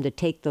can't get them to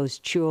take those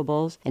chewables.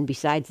 And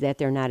besides that,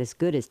 they're not as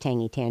good as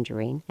Tangy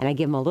Tangerine. And I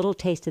give them a little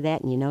taste of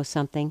that, and you know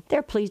something?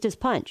 They're pleased as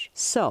punch.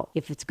 So,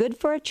 if it's good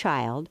for a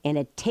child and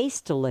it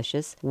tastes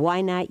delicious,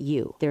 why not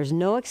you? There's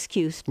no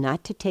excuse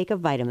not to take a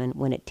vitamin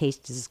when it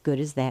tastes as good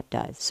as that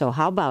does. So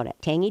how about it?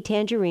 Tangy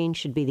Tangerine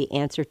should be the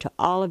answer to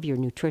all of your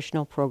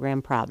nutritional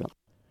program problems.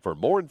 For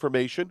more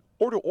information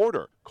or to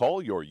order,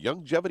 call your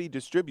Youngevity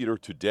distributor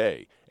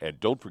today. And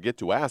don't forget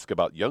to ask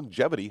about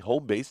Youngevity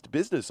home-based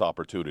business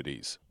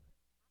opportunities.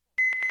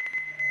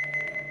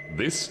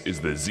 This is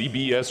the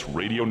ZBS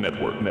Radio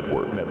Network.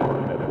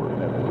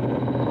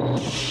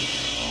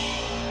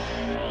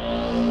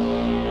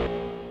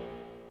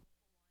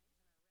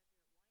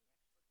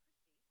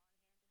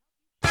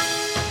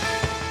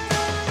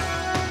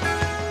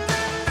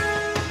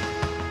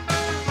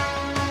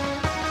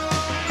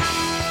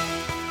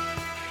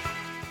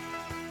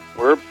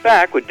 We're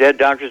back with Dead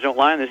Doctors Don't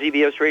Lie on the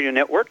ZBS Radio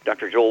Network.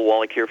 Dr. Joel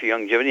Wallach here for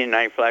Youngevity and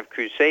 95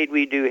 Crusade.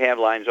 We do have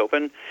lines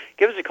open.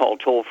 Give us a call,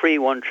 toll-free,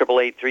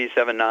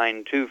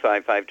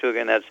 1-888-379-2552.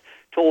 Again, that's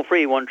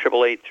toll-free,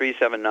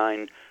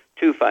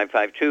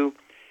 1-888-379-2552.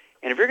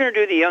 And if you're going to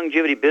do the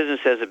Youngevity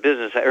business as a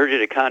business, I urge you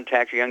to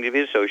contact your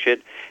Youngevity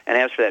associate and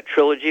ask for that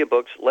trilogy of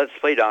books, Let's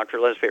Play Doctor,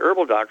 Let's Play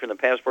Herbal Doctor, and the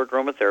Passport to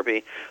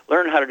Aromatherapy.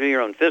 Learn how to do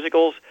your own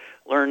physicals.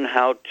 Learn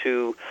how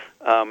to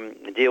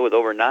deal with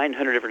over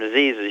 900 different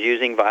diseases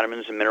using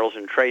vitamins and minerals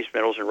and trace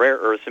minerals and rare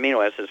earths,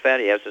 amino acids,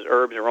 fatty acids,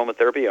 herbs, and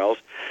aromatherapy oils.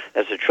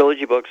 That's the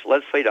trilogy books,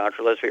 Let's Play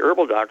Doctor, Let's Play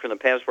Herbal Doctor, and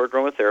the Passport to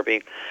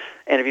Aromatherapy.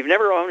 And if you've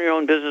never owned your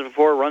own business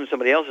before, run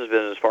somebody else's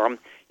business for them,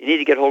 you need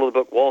to get hold of the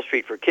book Wall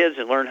Street for Kids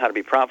and learn how to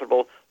be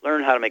profitable,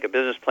 learn how to make a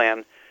business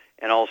plan,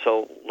 and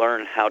also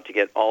learn how to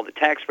get all the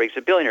tax breaks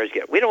that billionaires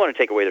get. We don't want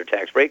to take away their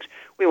tax breaks.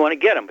 We want to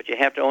get them, but you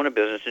have to own a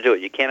business to do it.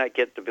 You cannot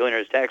get the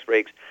billionaires' tax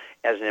breaks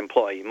as an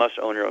employee. You must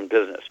own your own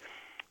business.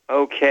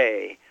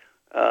 Okay.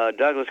 Doug,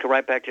 let's go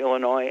right back to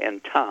Illinois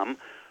and Tom.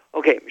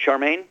 Okay,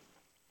 Charmaine?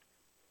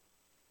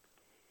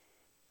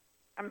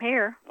 I'm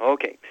here.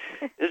 Okay.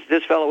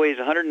 This fellow weighs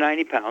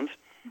 190 pounds.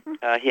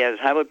 He has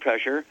high blood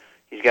pressure.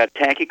 He's got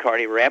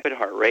tachycardia, rapid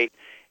heart rate,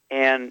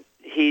 and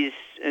he's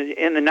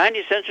in the 90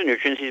 Essential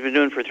Nutrients he's been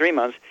doing for 3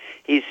 months.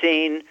 He's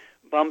seen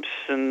bumps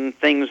and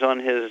things on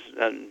his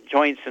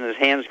joints and his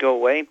hands go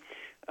away.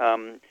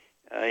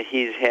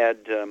 He's had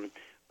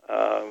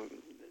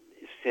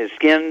his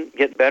skin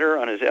get better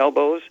on his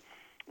elbows.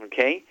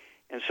 Okay?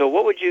 And so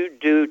what would you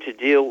do to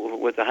deal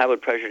with the high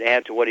blood pressure to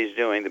add to what he's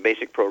doing, the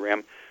basic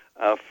program,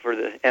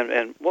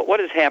 and what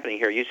is happening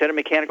here? You said a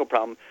mechanical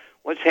problem.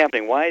 What's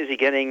happening? Why is he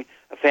getting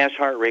a fast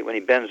heart rate when he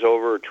bends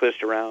over or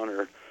twists around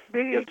or...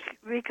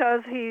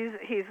 Because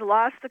he's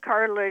lost the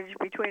cartilage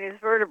between his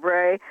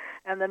vertebrae,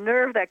 and the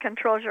nerve that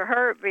controls your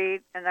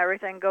heartbeat and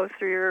everything goes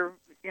through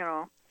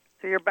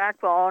your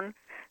backbone,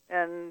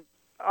 and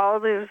all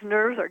those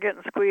nerves are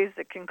getting squeezed.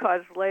 It can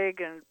cause leg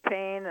and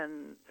pain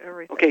and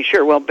everything. Okay,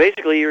 sure. Well,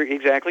 basically, you're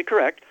exactly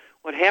correct.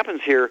 What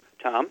happens here,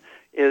 Tom,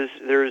 is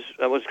there's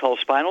what's called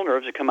spinal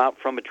nerves that come out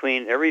from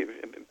between every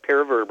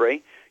pair of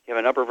vertebrae. You have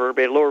an upper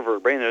vertebrae, a lower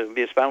vertebrae, and there'll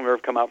be a spinal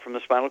nerve come out from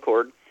the spinal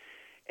cord.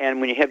 And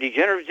when you have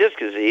degenerative disc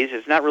disease,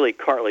 it's not really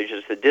cartilage.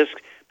 It's the disc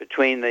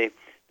between the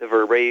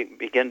vertebrae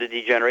begin to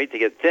degenerate. They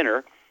get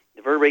thinner.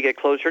 The vertebrae get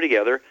closer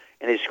together,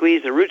 and they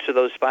squeeze the roots of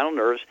those spinal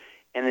nerves.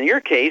 And in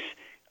your case,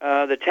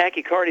 the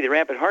tachycardia, the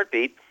rapid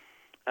heartbeat,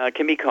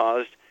 can be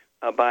caused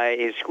by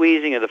a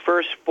squeezing of the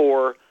first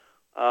four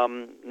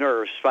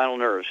nerves, spinal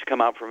nerves,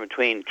 come out from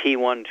between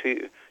T1,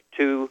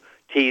 T2,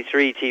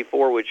 T3,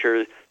 T4, which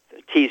are,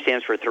 T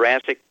stands for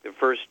thoracic, the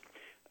first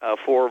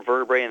four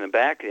vertebrae in the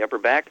back, the upper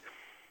back.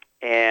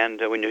 And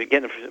when you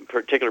get in a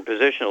particular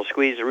position, it'll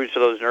squeeze the roots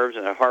of those nerves,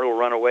 and the heart will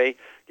run away,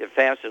 get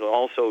fast. It'll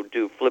also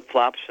do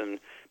flip-flops and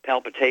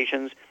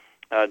palpitations.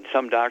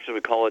 Some doctors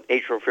would call it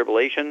atrial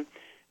fibrillation,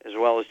 as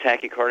well as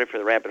tachycardia for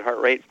the rapid heart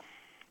rate.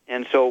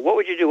 And so what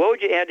would you do? What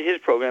would you add to his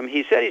program?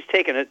 He said he's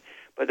taken it,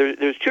 but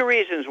there's two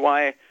reasons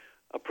why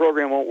a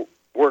program won't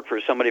work for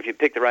somebody if you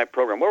pick the right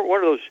program. What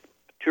are those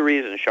two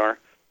reasons, Shar?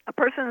 A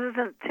person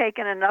isn't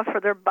taking enough for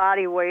their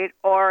body weight,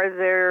 or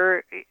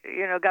they're,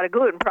 got a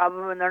gluten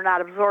problem and they're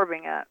not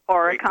absorbing it,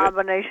 or a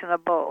combination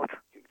of both.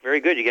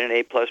 Very good. You get an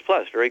A++.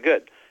 Very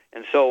good.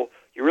 And so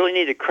you really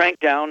need to crank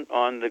down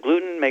on the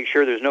gluten. Make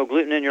sure there's no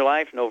gluten in your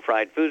life, no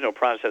fried foods, no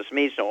processed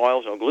meats, no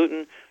oils, no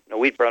gluten, no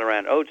wheat, brown,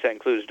 and oats. That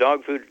includes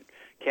dog food,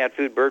 cat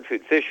food, bird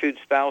food, fish food,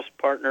 spouse,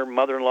 partner,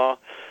 mother-in-law,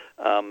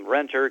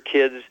 renter,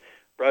 kids,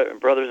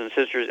 brothers and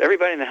sisters.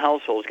 Everybody in the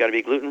household's got to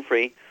be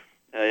gluten-free.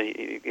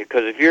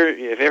 Because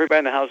if everybody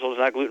in the household is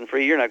not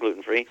gluten-free, you're not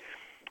gluten-free.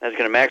 That's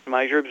going to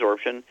maximize your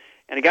absorption.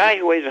 And a guy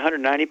who weighs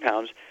 190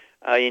 pounds,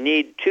 you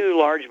need 2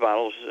 large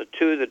bottles,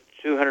 2 of the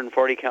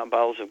 240-count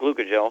bottles of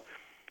glucogel.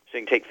 So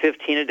you can take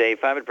 15 a day,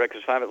 5 at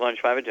breakfast, 5 at lunch,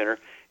 5 at dinner.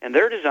 And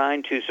they're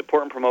designed to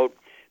support and promote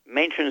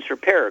maintenance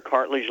repair,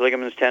 cartilage,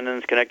 ligaments,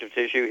 tendons, connective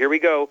tissue. Here we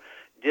go.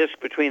 Disc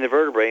between the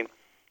vertebrae.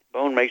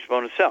 Bone makes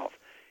bone itself.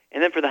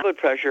 And then for the blood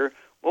pressure,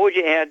 what would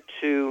you add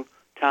to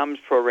Tom's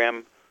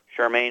program,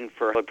 Charmaine,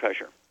 for blood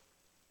pressure?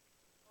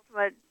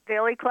 Ultimate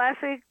Daily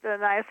Classic, the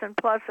Niacin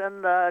Plus,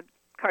 and the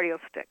Cardio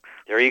Sticks.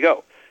 There you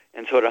go.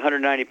 And so at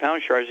 190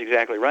 pounds, Char is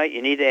exactly right.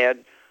 You need to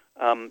add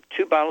 2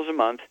 bottles a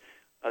month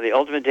of the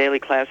Ultimate Daily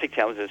Classic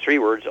tablets. It's 3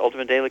 words,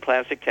 Ultimate Daily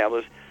Classic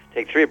tablets.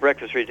 Take 3 at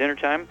breakfast, 3 at dinner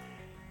time.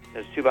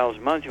 That's 2 bottles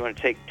a month. You want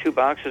to take 2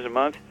 boxes a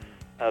month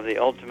of the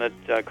Ultimate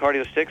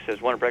Cardio Sticks.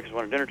 That's 1 at breakfast,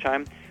 1 at dinner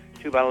time.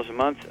 2 bottles a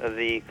month of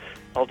the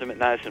Ultimate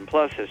Niacin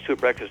Plus. That's 2 at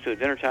breakfast, 2 at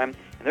dinner time.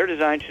 And they're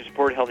designed to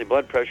support healthy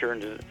blood pressure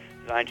and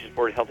designed to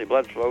support healthy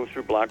blood flow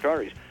through blocked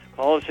arteries.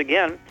 Call us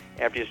again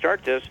after you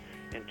start this.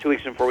 In 2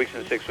 weeks and 4 weeks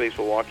and 6 weeks,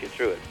 we'll walk you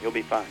through it. You'll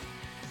be fine.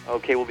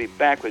 Okay, we'll be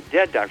back with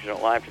Dead Doctors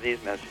Don't Lie for these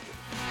messages.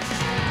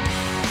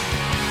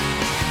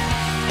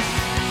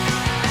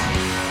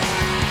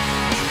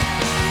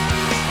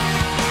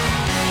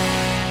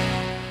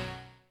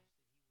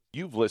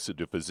 You've listened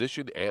to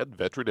physician and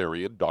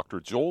veterinarian Dr.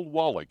 Joel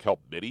Wallach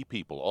help many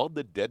people on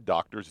the Dead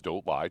Doctors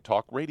Don't Lie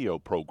talk radio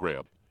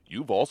program.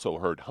 You've also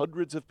heard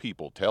hundreds of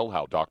people tell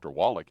how Dr.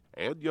 Wallach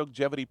and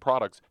Youngevity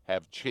products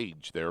have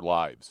changed their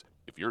lives.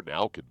 If you're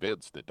now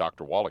convinced that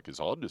Dr. Wallach is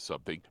onto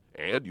something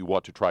and you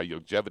want to try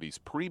Youngevity's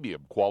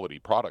premium quality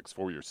products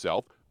for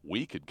yourself,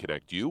 we can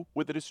connect you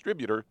with a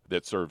distributor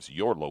that serves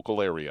your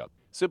local area.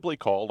 Simply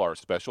call our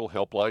special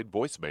helpline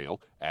voicemail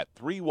at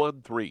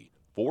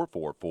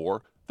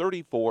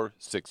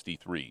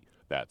 313-444-3463.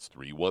 That's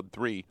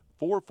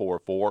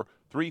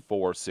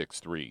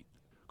 313-444-3463.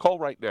 Call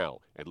right now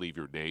and leave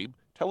your name,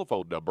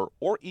 telephone number,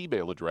 or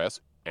email address,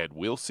 and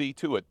we'll see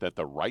to it that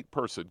the right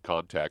person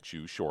contacts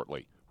you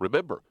shortly.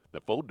 Remember,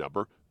 the phone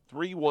number,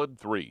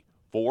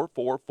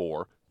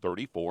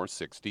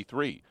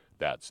 313-444-3463.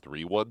 That's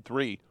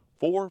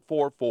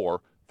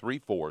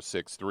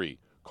 313-444-3463.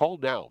 Call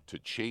now to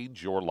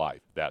change your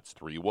life. That's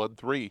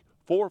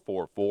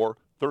 313-444-3463.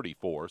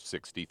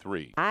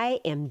 3463. I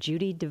am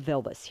Judy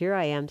DeVilbus. Here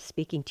I am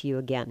speaking to you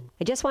again.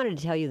 I just wanted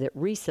to tell you that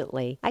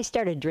recently I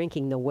started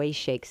drinking the Whey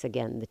Shakes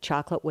again, the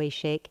chocolate Whey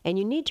Shake. And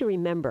you need to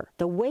remember,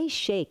 the Whey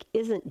Shake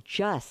isn't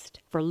just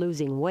for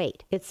losing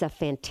weight. It's a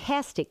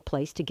fantastic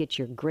place to get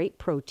your great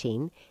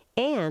protein.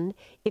 And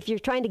if you're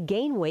trying to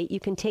gain weight, you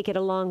can take it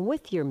along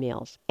with your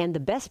meals. And the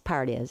best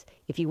part is,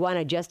 if you want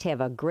to just have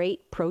a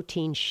great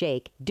protein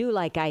shake, do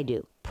like I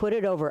do. Put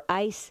it over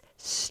ice,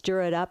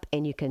 stir it up,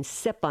 and you can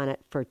sip on it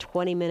for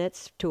 20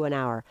 minutes to an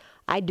hour.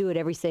 I do it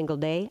every single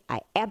day.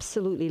 I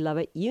absolutely love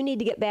it. You need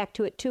to get back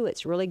to it too.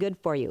 It's really good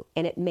for you.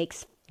 And it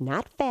makes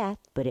not fat,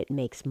 but it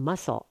makes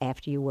muscle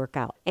after you work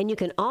out. And you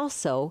can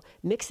also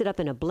mix it up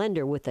in a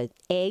blender with an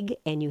egg,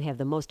 and you have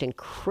the most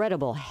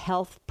incredible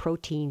health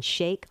protein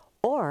shake.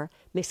 Or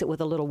mix it with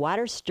a little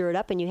water, stir it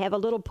up, and you have a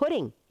little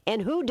pudding.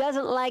 And who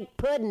doesn't like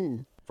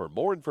pudding? For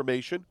more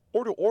information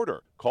or to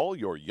order, call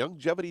your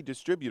Youngevity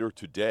distributor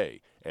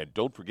today. And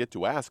don't forget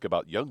to ask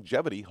about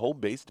Youngevity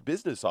home-based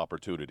business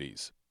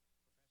opportunities.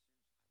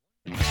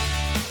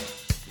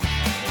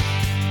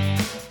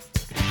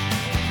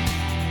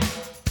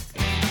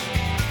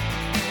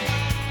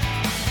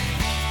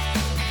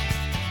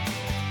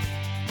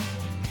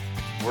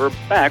 We're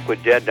back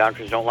with Dead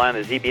Doctors Don't Lie on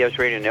the ZBS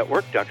Radio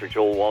Network. Dr.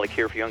 Joel Wallach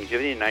here for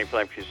Youngevity and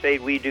 95 Crusade.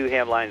 We do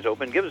have lines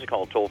open. Give us a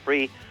call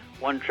toll-free,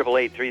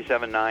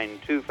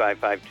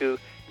 1-888-379-2552. And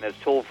that's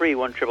toll-free,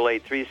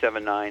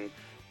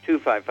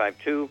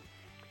 1-888-379-2552.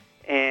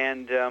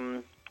 And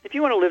if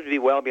you want to live to be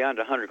well beyond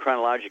 100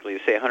 chronologically,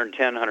 say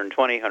 110,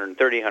 120,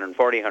 130,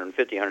 140,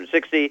 150,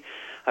 160,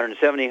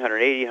 170,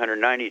 180,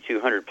 190,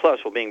 200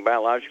 plus, while being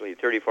biologically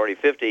 30, 40,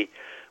 50,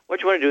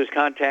 what you want to do is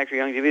contact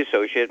your Youngevity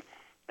associate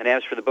and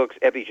ask for the books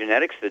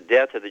Epigenetics, The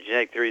Death of the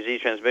Genetic Theory of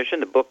Disease Transmission,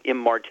 the book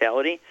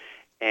Immortality,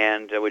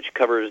 and which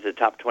covers the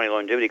top 20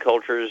 longevity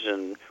cultures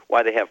and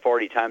why they have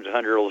 40 times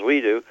 100-year-olds we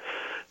do.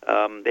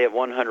 They have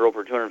 100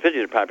 per 250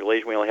 of the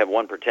population. We only have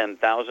 1 per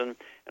 10,000. And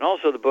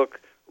also the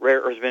book Rare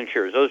Earth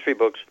Ventures. Those 3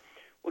 books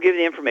will give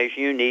you the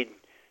information you need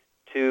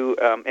to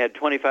add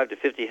 25 to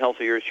 50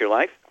 healthy years to your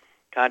life.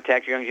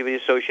 contact your Longevity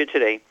Associate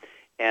today.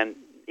 And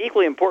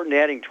equally important to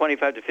adding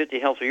 25 to 50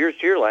 healthy years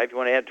to your life, you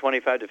want to add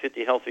 25 to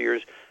 50 healthy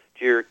years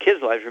to your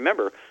kids' lives.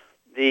 Remember,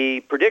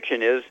 the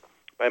prediction is,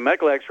 by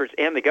medical experts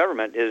and the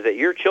government, is that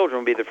your children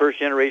will be the first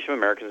generation of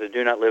Americans that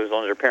do not live as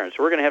long as their parents.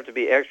 So we're going to have to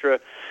be extra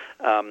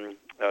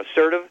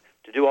assertive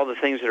to do all the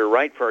things that are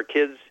right for our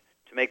kids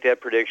to make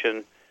that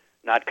prediction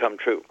not come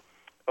true.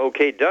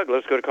 Okay, Doug,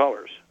 let's go to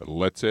callers.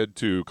 Let's head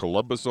to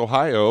Columbus,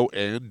 Ohio,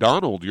 and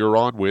Donald, you're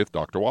on with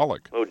Dr.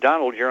 Wallach. Oh,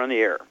 Donald, you're on the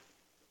air.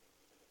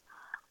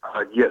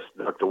 Yes,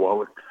 Dr.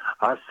 Wallach.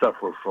 I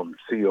suffer from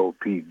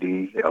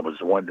COPD. I was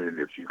wondering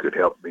if you could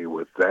help me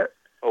with that.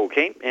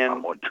 Okay,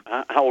 and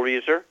how old are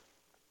you, sir?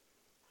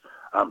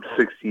 I'm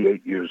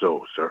 68 years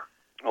old, sir.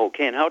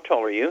 Okay, and how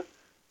tall are you?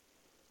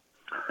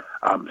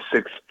 I'm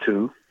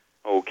 6'2".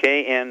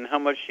 Okay, and how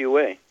much do you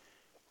weigh?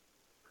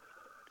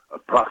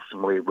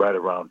 Approximately right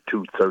around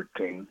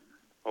 213.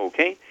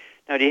 Okay.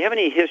 Now, do you have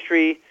any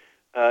history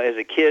as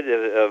a kid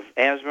of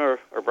asthma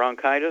or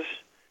bronchitis?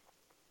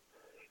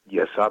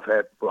 Yes, I've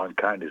had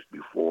bronchitis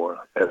before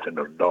as an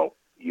adult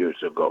years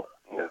ago.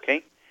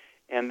 Okay.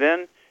 And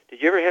then,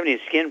 did you ever have any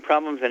skin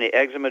problems, any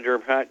eczema,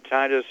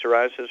 dermatitis,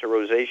 psoriasis, or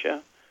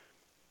rosacea?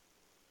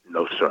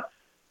 No, sir.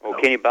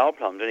 Okay. No. Any bowel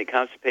problems, any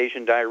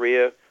constipation,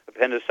 diarrhea,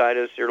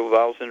 appendicitis, irritable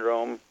bowel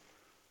syndrome?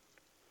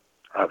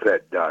 I've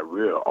had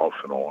diarrhea off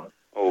and on.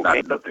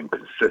 Okay. Nothing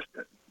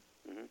consistent.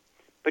 Mm-hmm.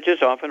 But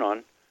just off and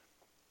on.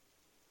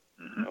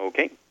 Mm-hmm.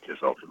 Okay.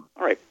 Just off and on.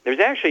 All right. There's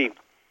actually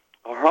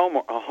a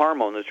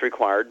hormone that's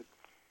required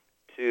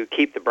to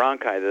keep the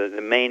bronchi,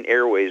 the main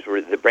airways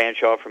where they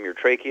branch off from your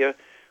trachea.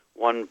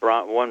 One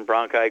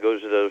bronchi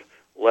goes to the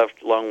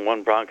left lung,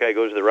 one bronchi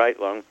goes to the right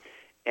lung,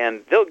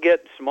 and they'll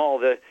get small.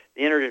 The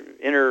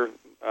inner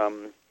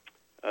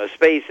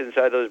space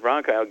inside those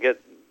bronchi will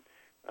get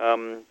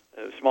a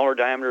smaller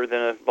diameter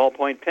than a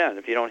ballpoint pen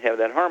if you don't have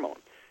that hormone.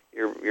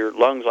 Your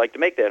lungs like to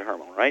make that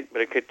hormone, right?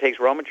 But it takes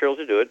raw materials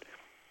to do it.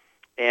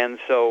 And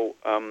so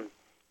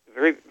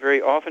very,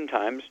 very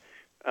oftentimes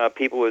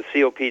people with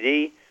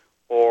COPD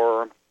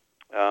or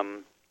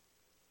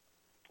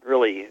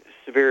really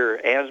severe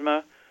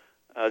asthma,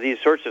 these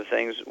sorts of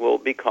things will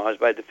be caused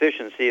by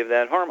deficiency of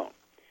that hormone.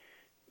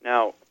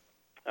 Now,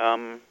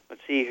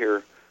 let's see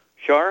here.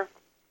 Shar?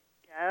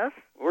 Yes?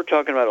 We're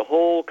talking about a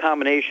whole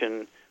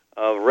combination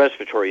of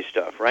respiratory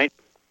stuff, right?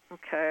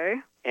 Okay.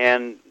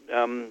 And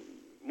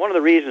one of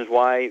the reasons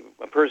why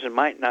a person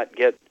might not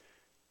get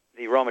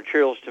the raw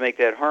materials to make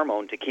that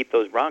hormone to keep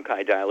those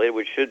bronchi dilated,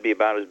 which should be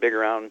about as big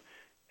around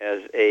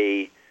as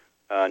a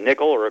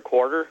nickel or a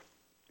quarter,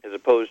 as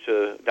opposed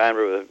to a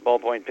diameter of a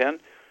ballpoint pen,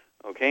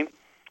 okay?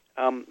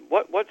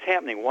 What's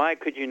happening? Why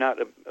could you not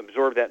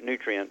absorb that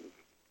nutrient?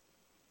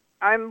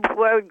 I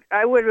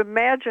would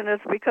imagine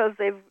it's because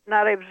they've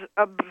not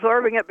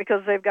absorbing it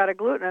because they've got a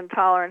gluten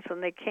intolerance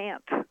and they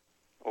can't.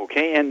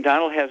 Okay, and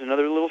Donald has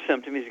another little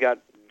symptom. He's got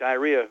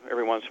diarrhea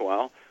every once in a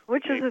while.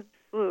 Which is a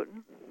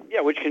gluten?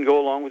 Yeah, which can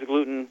go along with the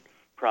gluten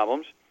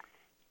problems.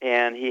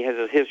 And he has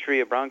a history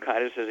of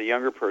bronchitis as a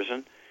younger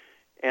person.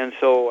 And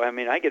so, I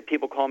mean, I get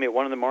people call me at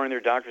 1 in the morning.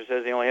 Their doctor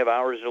says they only have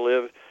hours to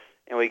live,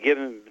 and we give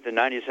them the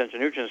 90 essential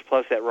nutrients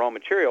plus that raw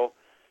material,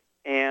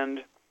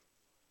 and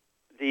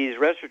these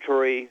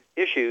respiratory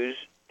issues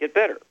get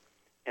better.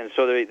 And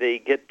so they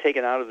get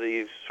taken out of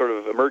the sort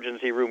of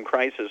emergency room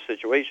crisis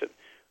situation,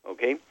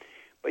 okay?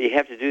 But you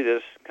have to do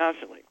this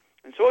constantly.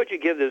 And so what would you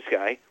give this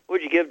guy? What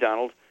would you give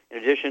Donald, in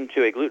addition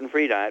to a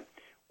gluten-free diet?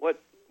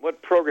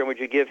 What program would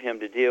you give him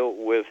to deal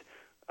with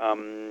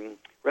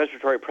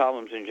respiratory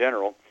problems in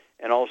general,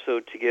 and also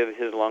to give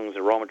his lungs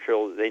the raw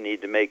material that they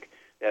need to make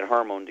that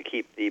hormone to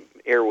keep the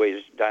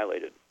airways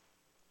dilated?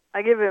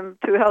 I give him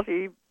 2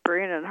 healthy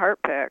brain and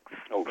heart packs.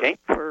 Okay.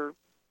 For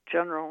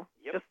general.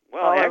 Yep.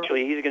 Well,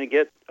 actually, he's going to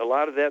get a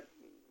lot of that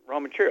raw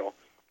material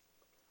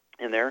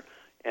in there,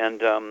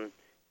 and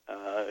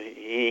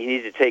he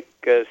needs to take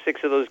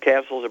 6 of those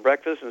capsules at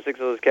breakfast and 6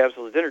 of those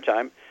capsules at dinner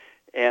time,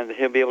 and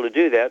he'll be able to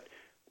do that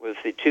with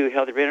the 2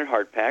 healthy brain and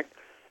heart pack.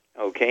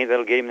 Okay,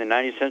 that'll give him the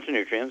 90 essential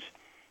nutrients,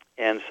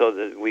 and so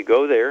that we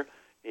go there.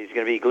 He's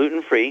going to be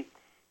gluten-free,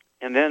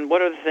 and then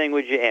what other thing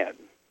would you add?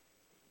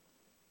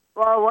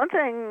 Well, one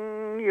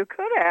thing you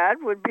could add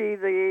would be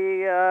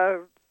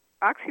the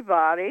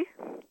Oxybody.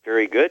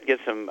 Very good. Get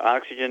some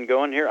oxygen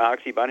going here.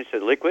 Oxybody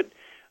said liquid.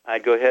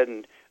 I'd go ahead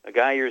and, a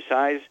guy your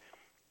size,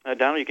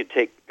 Donald, you could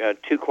take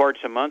 2 quarts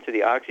a month of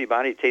the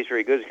Oxybody. It tastes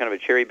very good. It's kind of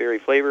a cherry berry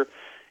flavor,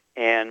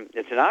 and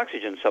it's an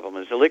oxygen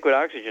supplement. It's a liquid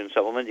oxygen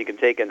supplement. You can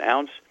take an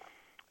ounce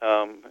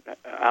an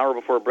hour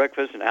before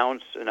breakfast, an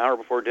ounce an hour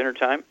before dinner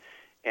time,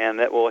 and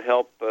that will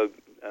help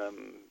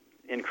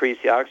increase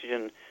the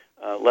oxygen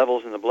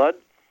levels in the blood.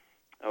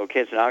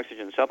 Okay, it's an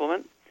oxygen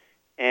supplement.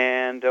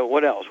 And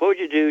what else? What would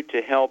you do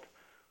to help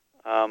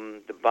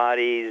the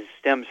body's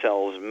stem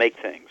cells make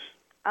things?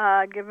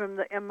 Give him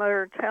the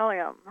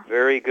Immortalium.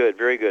 Very good,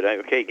 very good.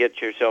 Okay,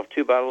 get yourself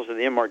 2 bottles of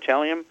the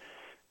Immortalium,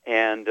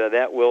 and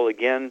that will,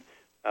 again,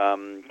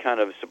 kind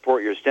of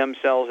support your stem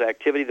cells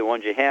activity, the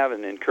ones you have,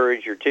 and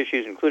encourage your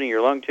tissues, including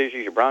your lung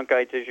tissues, your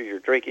bronchi tissues,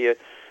 your trachea,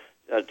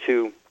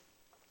 to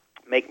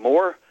make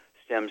more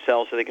stem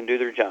cells so they can do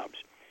their jobs.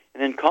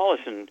 And then call us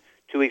in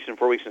 2 weeks and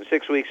 4 weeks and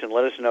 6 weeks and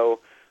let us know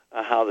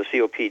how the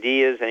COPD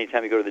is.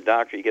 Anytime you go to the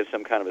doctor, you get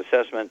some kind of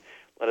assessment.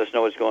 Let us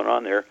know what's going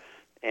on there,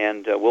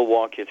 and we'll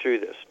walk you through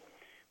this.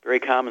 Very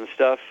common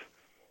stuff,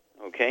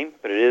 okay,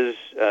 but it is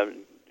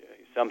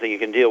something you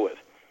can deal with.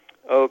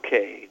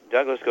 Okay,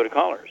 Doug, let's go to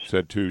callers.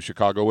 Sent to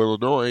Chicago,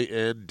 Illinois,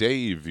 and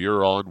Dave,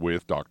 you're on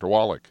with Dr.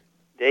 Wallach.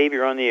 Dave,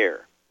 you're on the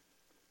air.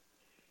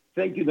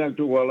 Thank you,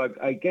 Dr. Wallach.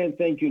 I can't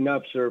thank you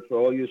enough, sir, for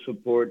all your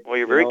support. Well,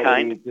 you're very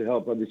kind. To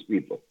help other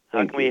people.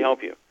 How can we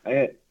help you?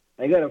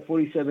 I got a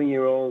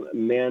 47-year-old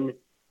man,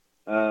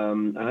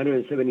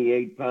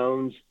 178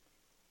 pounds,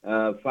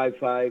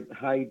 5'5"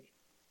 height.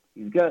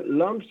 He's got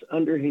lumps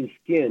under his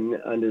skin,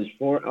 on his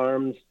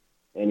forearms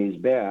and his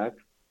back.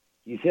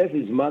 He says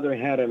his mother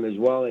had him as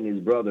well, and his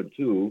brother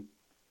too.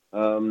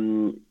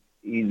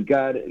 He's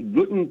got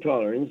gluten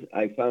intolerance.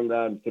 I found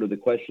out through the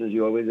questions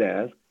you always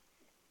ask.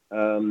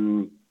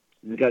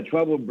 He's got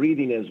trouble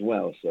breathing as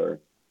well, sir.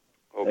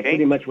 Okay. That's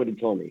pretty much what he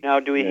told me. Now,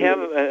 do we have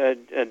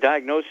a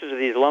diagnosis of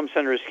these lumps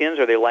under his skin?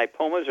 Are they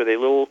lipomas? Are they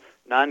little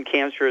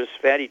non-cancerous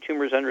fatty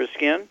tumors under his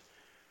skin?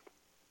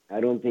 I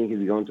don't think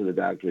he's gone to the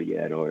doctor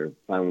yet or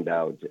found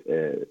out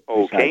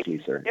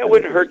precisely, sir. Yeah, it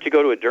wouldn't hurt to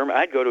go to a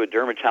I'd go to a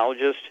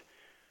dermatologist.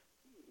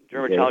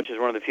 Dermatologist is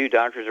one of the few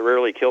doctors that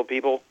rarely kill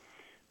people.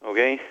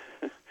 Okay?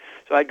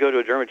 So I'd go to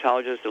a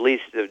dermatologist, at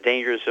least the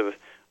dangerous of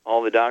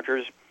all the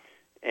doctors,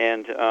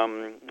 and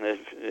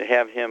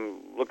have him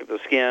look at the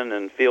skin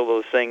and feel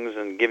those things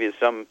and give you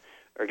some,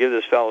 or give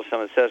this fellow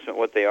some assessment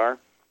what they are.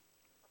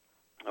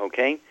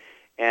 Okay?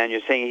 And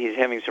you're saying he's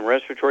having some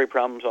respiratory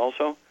problems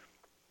also?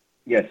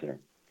 Yes, sir.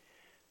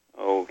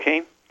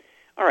 Okay.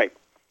 All right.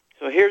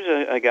 So here's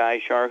a guy,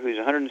 Shar, who's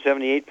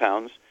 178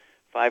 pounds,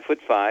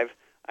 5'5".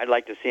 I'd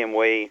like to see him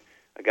weigh,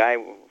 a guy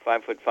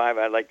 5'5",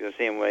 I'd like to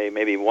see him weigh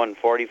maybe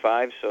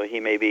 145, so he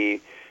may be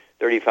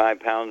 35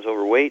 pounds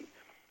overweight.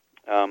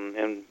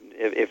 And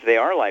if they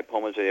are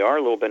lipomas, they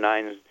are little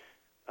benign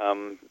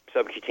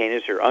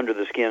subcutaneous or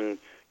under-the-skin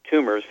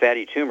tumors,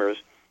 fatty tumors,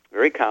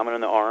 very common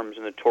in the arms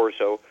and the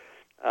torso.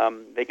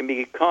 They can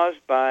be caused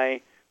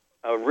by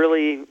a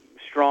really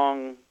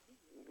strong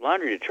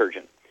laundry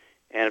detergent.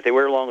 And if they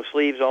wear long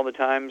sleeves all the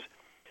time,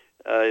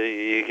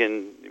 you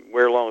can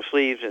wear long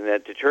sleeves and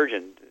that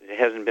detergent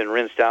hasn't been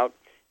rinsed out.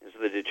 And so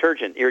the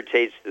detergent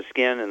irritates the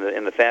skin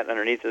and the fat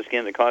underneath the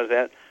skin to cause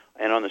that,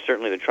 and on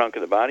certainly the trunk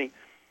of the body.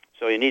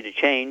 So you need to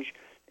change.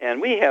 And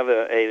we have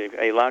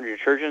a laundry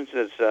detergent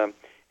that's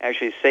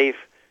actually safe,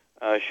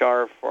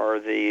 Shar, for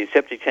the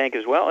septic tank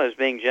as well as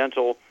being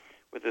gentle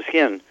with the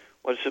skin.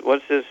 What's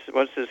this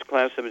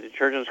class of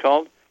detergents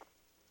called?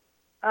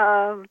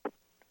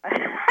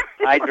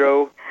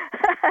 Hydro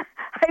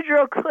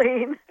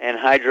Clean and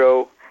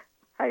Hydro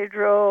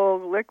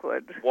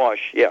Liquid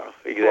Wash. Yeah,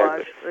 exactly.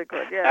 Wash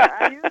Liquid.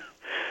 Yeah.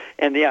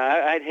 And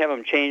I'd have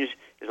him change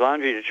his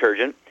laundry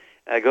detergent.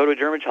 Go to a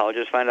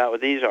dermatologist, find out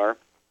what these are,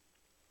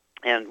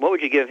 and what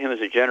would you give him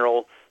as a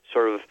general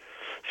sort of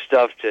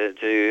stuff to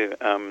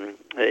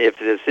if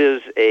this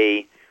is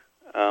a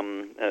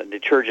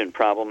detergent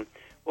problem?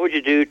 What would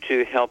you do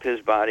to help his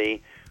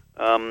body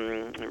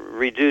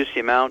reduce the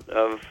amount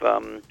of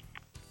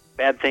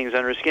bad things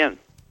under his skin?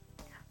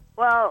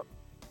 Well,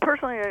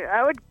 personally,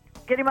 I would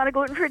get him on a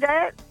gluten-free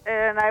diet,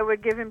 and I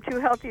would give him 2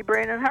 healthy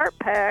brain and heart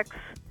packs.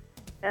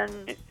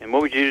 And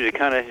what would you do to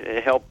kind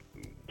of help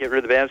get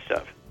rid of the bad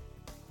stuff?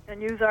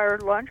 And use our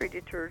laundry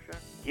detergent.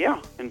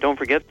 Yeah, and don't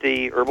forget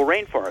the herbal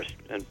rainforest.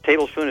 A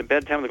tablespoon at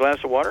bedtime with a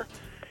glass of water.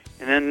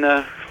 And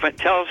then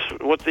tell us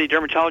what the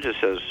dermatologist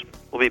says.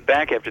 We'll be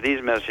back after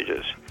these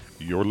messages.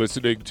 You're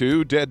listening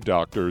to Dead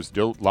Doctors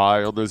Don't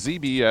Lie on the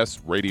ZBS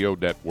Radio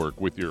Network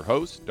with your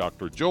host,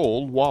 Dr.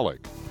 Joel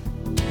Wallach.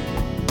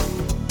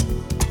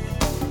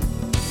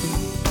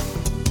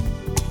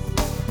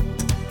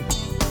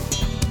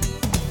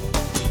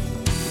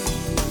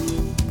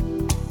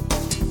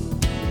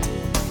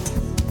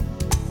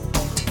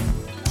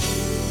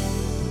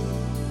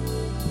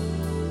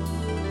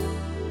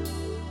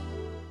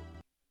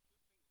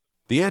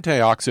 The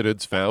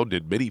antioxidants found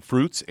in many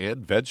fruits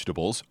and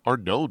vegetables are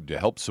known to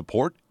help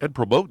support and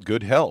promote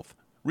good health.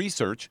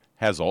 Research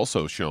has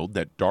also shown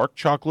that dark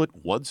chocolate,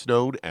 once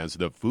known as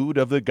the food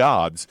of the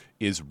gods,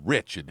 is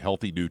rich in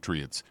healthy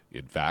nutrients.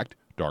 In fact,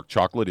 dark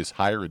chocolate is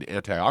higher in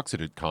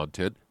antioxidant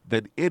content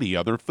than any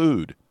other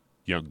food.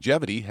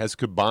 Youngevity has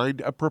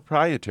combined a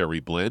proprietary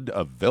blend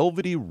of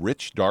velvety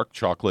rich dark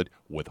chocolate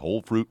with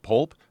whole fruit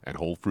pulp and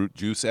whole fruit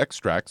juice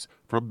extracts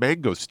from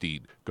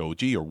mangosteen,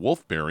 goji or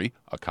wolfberry,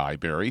 acai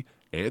berry,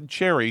 and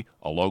cherry,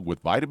 along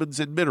with vitamins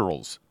and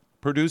minerals,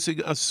 producing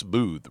a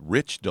smooth,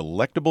 rich,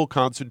 delectable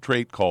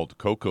concentrate called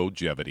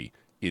Cocogevity.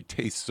 It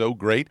tastes so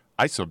great,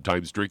 I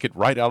sometimes drink it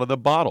right out of the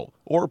bottle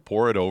or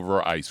pour it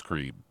over ice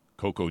cream.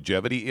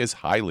 Cocogevity is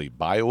highly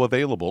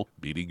bioavailable,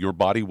 meaning your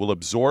body will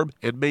absorb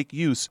and make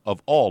use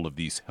of all of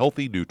these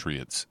healthy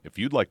nutrients. If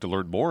you'd like to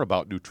learn more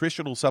about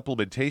nutritional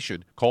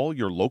supplementation, call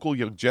your local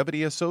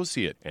Youngevity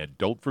associate, and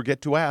don't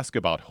forget to ask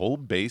about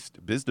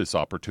home-based business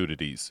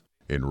opportunities.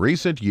 In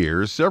recent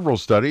years, several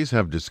studies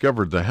have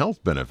discovered the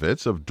health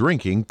benefits of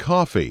drinking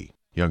coffee.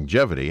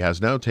 Youngevity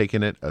has now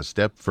taken it a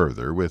step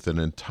further with an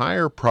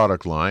entire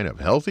product line of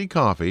healthy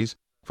coffees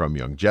from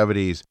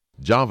Youngevity's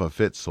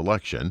JavaFit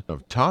selection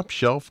of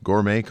top-shelf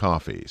gourmet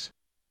coffees.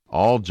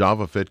 All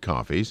JavaFit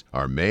coffees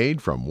are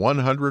made from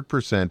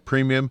 100%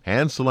 premium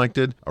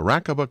hand-selected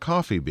Arabica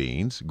coffee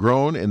beans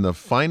grown in the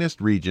finest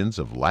regions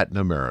of Latin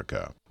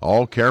America,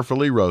 all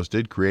carefully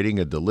roasted, creating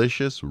a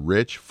delicious,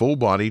 rich,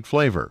 full-bodied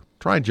flavor.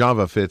 Try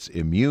JavaFit's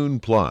Immune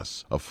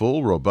Plus, a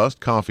full, robust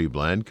coffee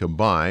blend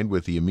combined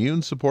with the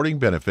immune-supporting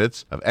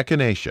benefits of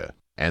echinacea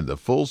and the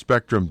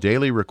full-spectrum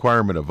daily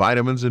requirement of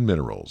vitamins and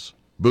minerals.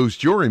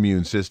 Boost your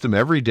immune system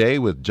every day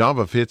with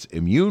JavaFit's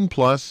Immune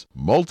Plus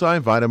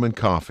multivitamin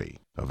coffee.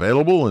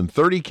 Available in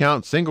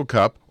 30-count single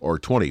cup or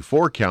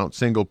 24-count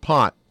single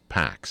pot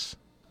packs.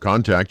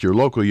 Contact your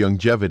local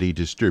Youngevity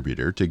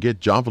distributor to get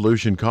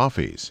Javalution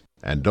coffees.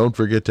 And don't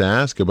forget to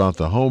ask about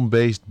the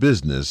home-based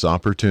business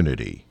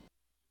opportunity.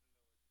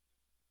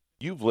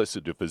 You've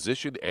listened to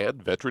physician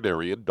and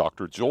veterinarian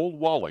Dr. Joel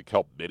Wallach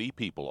help many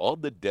people on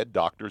the Dead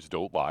Doctors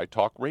Don't Lie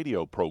talk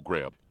radio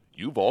program.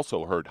 You've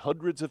also heard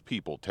hundreds of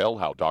people tell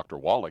how Dr.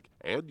 Wallach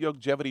and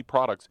Youngevity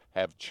products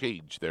have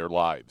changed their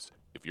lives.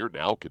 If you're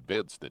now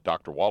convinced that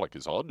Dr. Wallach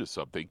is onto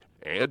something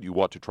and you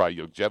want to try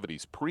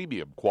Youngevity's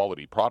premium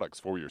quality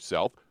products for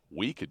yourself,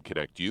 we can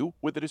connect you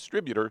with a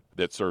distributor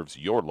that serves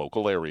your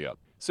local area.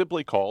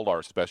 Simply call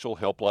our special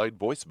helpline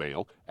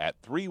voicemail at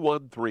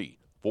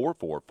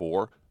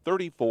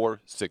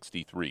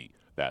 313-444-3463.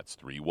 That's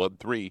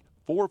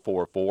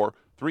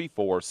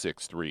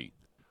 313-444-3463.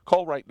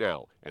 Call right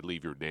now and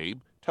leave your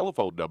name,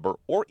 telephone number,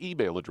 or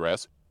email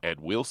address,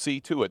 and we'll see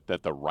to it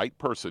that the right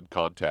person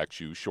contacts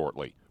you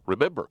shortly.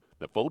 Remember,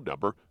 the phone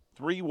number,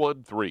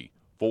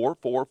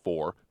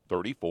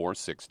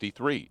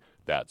 313-444-3463.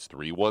 That's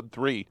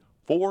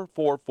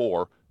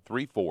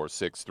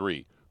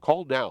 313-444-3463.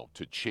 Call now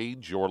to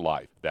change your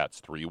life. That's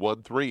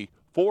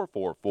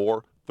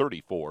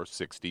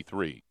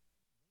 313-444-3463.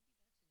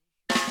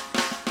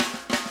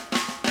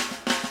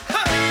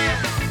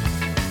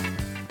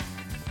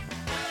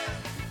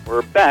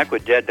 We're back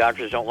with Dead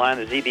Doctors Don't Lie on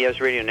the ZBS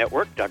Radio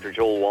Network. Dr.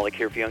 Joel Wallach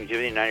here for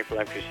Youngevity, 90 for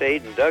Life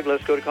Crusade. And Doug,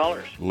 let's go to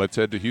callers. Let's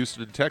head to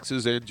Houston,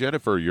 Texas. And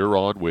Jennifer, you're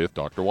on with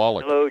Dr.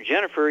 Wallach. Hello,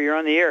 Jennifer. You're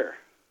on the air.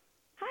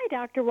 Hi,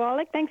 Dr.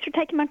 Wallach. Thanks for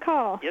taking my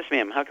call. Yes,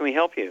 ma'am. How can we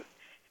help you?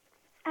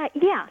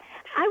 Yeah,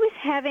 I was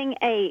having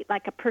a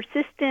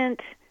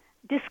persistent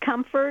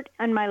discomfort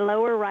on my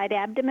lower right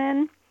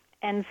abdomen,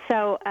 and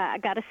so I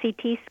got a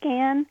CT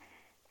scan,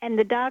 and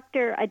the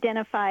doctor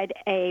identified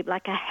a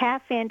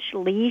half-inch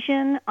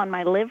lesion on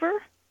my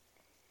liver,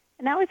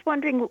 and I was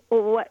wondering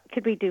what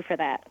could we do for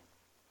that.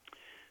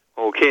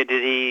 Okay,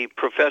 did he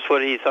profess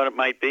what he thought it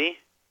might be?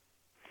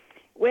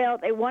 Well,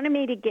 they wanted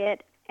me to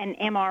get an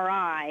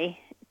MRI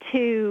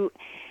to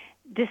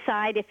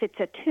decide if it's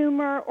a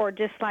tumor or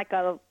just like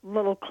a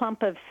little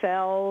clump of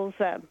cells.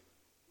 So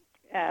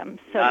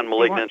non-malignant.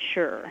 They weren't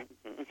sure.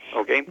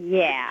 Okay.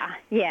 Yeah.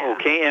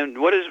 Okay,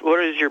 and what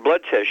does your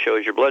blood test show?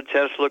 Does your blood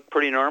test look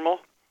pretty normal?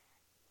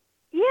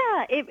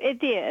 Yeah, it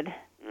did.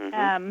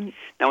 Mm-hmm.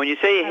 Now, when you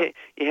say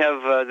you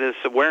have this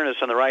awareness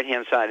on the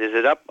right-hand side, is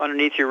it up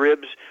underneath your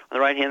ribs on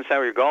the right-hand side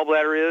where your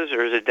gallbladder is,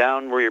 or is it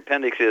down where your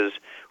appendix is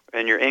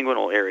in your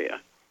inguinal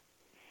area?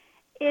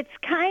 It's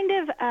kind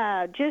of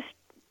just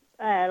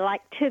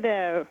like to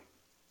the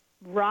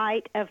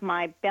right of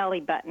my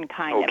belly button,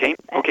 kind of.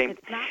 Okay.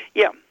 It's not...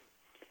 Yeah.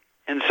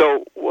 And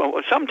so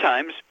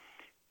sometimes,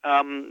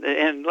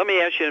 and let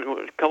me ask you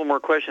a couple more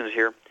questions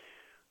here.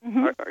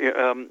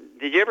 Mm-hmm.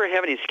 Did you ever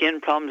have any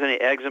skin problems, any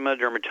eczema,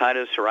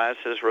 dermatitis,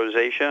 psoriasis,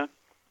 rosacea?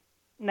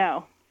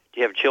 No. Do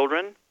you have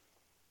children?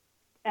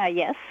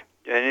 Yes.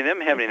 Do any of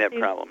them have any of that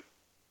problem?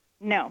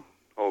 No.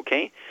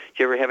 Okay.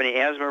 Do you ever have any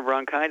asthma or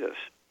bronchitis?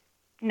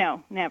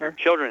 No, never.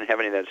 Children have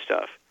any of that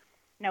stuff?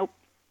 Nope.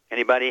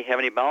 Anybody have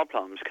any bowel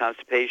problems?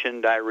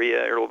 Constipation,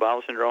 diarrhea, irritable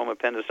bowel syndrome,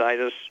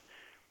 appendicitis?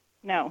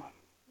 No.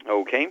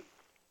 Okay.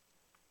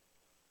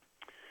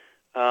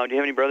 Do you have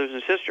any brothers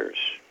and sisters?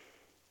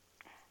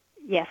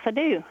 Yes, I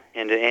do.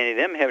 And do any of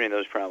them have any of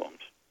those problems?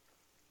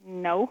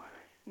 No,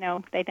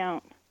 they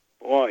don't.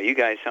 Boy, you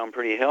guys sound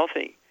pretty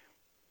healthy.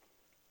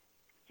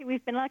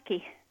 We've been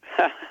lucky.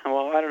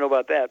 Well, I don't know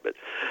about that, but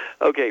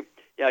okay.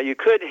 Yeah, you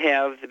could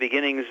have the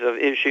beginnings of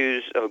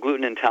issues of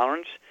gluten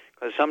intolerance,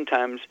 because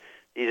sometimes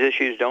these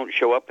issues don't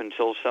show up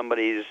until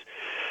somebody's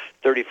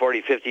 30,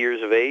 40, 50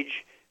 years of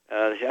age.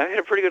 I've had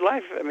a pretty good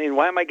life. I mean,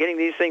 why am I getting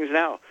these things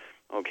now?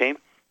 Okay.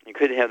 You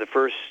could have the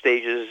first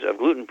stages of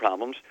gluten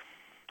problems,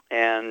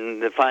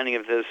 and the finding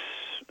of this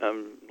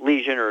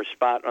lesion or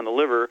spot on the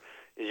liver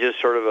is just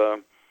sort of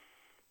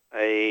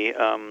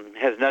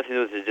has nothing to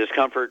do with the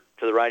discomfort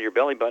to the right of your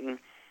belly button,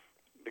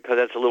 because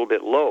that's a little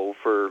bit low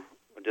for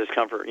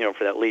discomfort,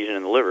 for that lesion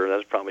in the liver.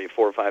 That's probably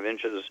 4 or 5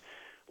 inches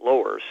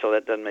lower, so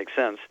that doesn't make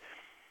sense.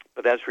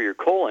 But that's where your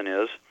colon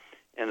is,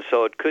 and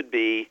so it could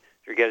be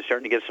you're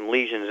starting to get some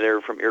lesions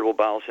there from irritable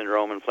bowel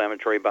syndrome,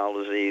 inflammatory bowel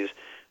disease,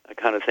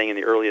 kind of thing in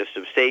the earliest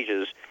of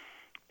stages.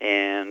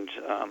 and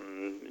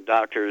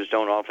doctors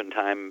don't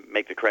oftentimes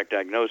make the correct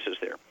diagnosis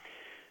there.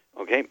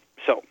 Okay,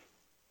 so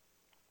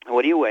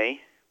what do you weigh?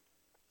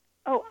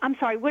 Oh, I'm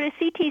sorry. Would a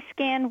CT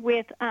scan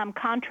with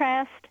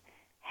contrast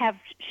have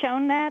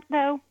shown that,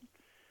 though,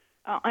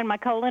 on my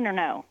colon, or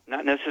no?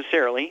 Not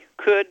necessarily.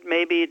 Could,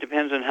 maybe. It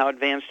depends on how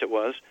advanced it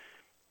was.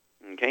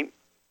 Okay.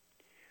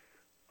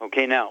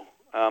 Okay, now,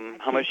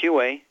 how much do you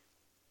weigh?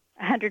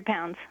 100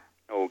 pounds.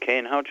 Okay,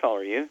 and how tall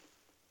are you?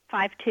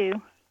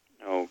 5'2".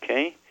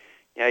 Okay.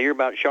 Yeah, you're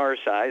about Char's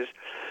size.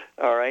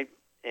 All right.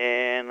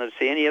 And let's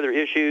see, any other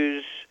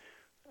issues?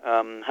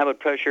 High blood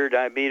pressure,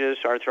 diabetes,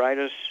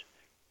 arthritis?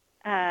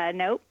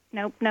 Nope.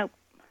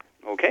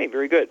 Okay,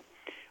 very good.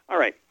 All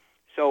right.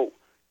 So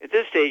at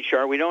this stage,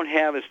 Char, we don't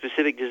have a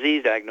specific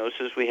disease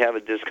diagnosis. We have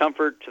a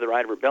discomfort to the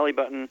right of her belly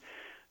button.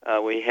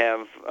 We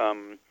have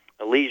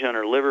a lesion on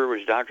her liver,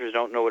 which doctors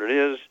don't know what it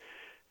is.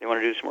 They want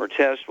to do some more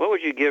tests. What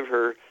would you give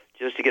her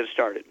just to get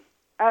started?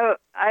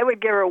 I would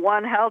give her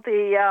one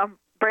healthy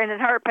brain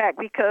and heart pack,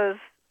 because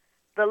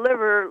the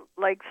liver,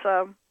 like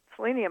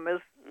selenium, is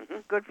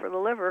good for the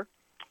liver.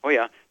 Oh,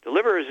 yeah. The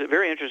liver is a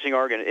very interesting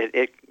organ.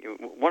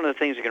 One of the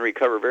things that can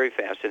recover very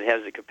fast. It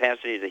has the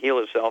capacity to heal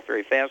itself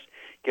very fast,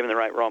 given the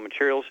right raw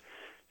materials.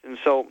 And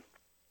so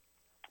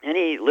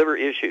any liver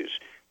issues,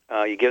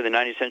 you give the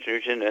 90 Essential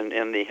Nutrition,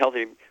 and the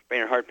Healthy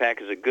Brain and Heart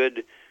Pack is a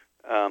good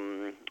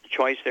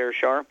choice there,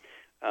 Char.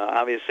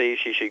 Obviously,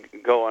 she should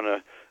go on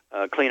a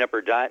clean up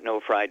her diet,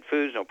 no fried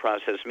foods, no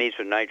processed meats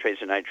with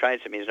nitrates and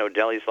nitrites. It means no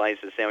deli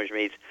slices, sandwich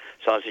meats,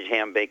 sausage,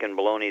 ham, bacon,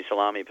 bologna,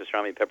 salami,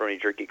 pastrami,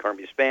 pepperoni, jerky, corned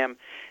beef, Spam.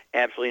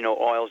 Absolutely no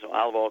oils, no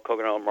olive oil,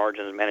 coconut oil,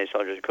 margarines, mayonnaise,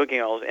 celery, cooking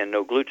oils, and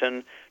no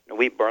gluten, no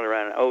wheat, barley,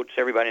 rye, and oats.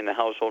 Everybody in the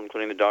household,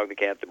 including the dog, the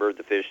cat, the bird,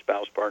 the fish,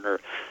 spouse, partner,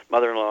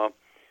 mother-in-law,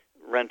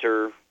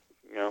 renter,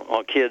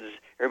 all kids,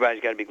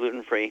 everybody's got to be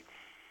gluten-free.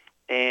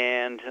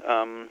 And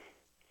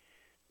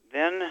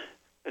then,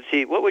 let's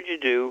see, what would you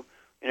do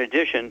in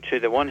addition to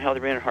the one Healthy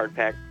Brain and Heart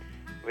Pack?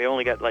 We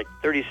only got like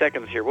 30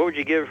 seconds here. What would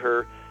you give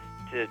her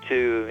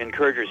to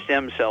encourage her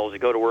stem cells to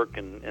go to work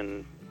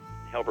and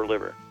help her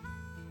liver?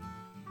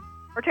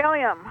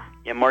 Mortalium.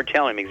 Yeah,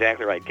 Mortalium,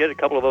 exactly right. Get a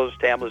couple of those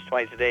tablets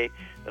twice a day.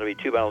 That'll be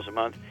 2 bottles a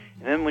month.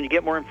 And then when you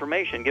get more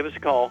information, give us a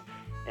call,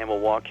 and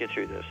we'll walk you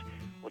through this.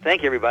 Well,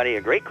 thank you, everybody.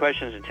 Great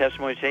questions and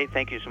testimonies today.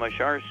 Thank you so much,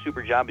 Char.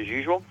 Super job as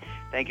usual.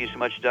 Thank you so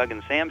much, Doug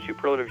and Sam.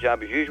 Superlative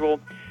job as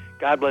usual.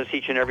 God bless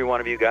each and every one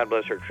of you. God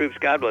bless our troops.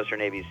 God bless our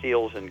Navy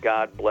SEALs. And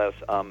God bless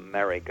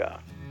America.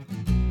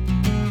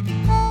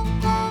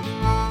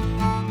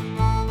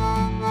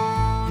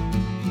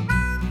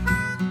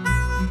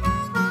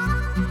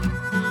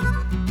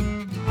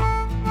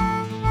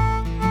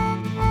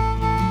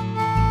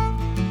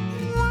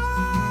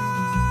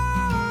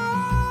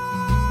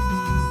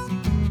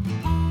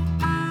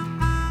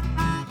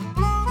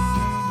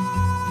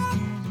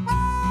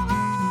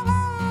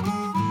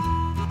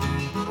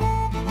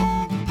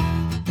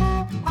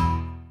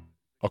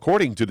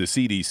 According to the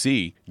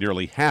CDC,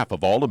 nearly half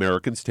of all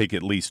Americans take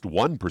at least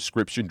one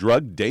prescription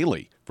drug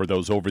daily. For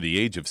those over the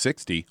age of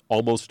 60,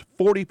 almost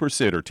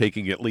 40% are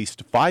taking at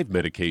least 5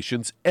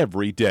 medications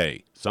every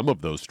day, some of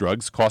those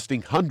drugs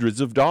costing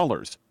hundreds of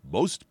dollars.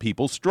 Most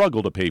people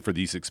struggle to pay for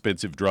these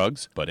expensive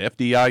drugs, but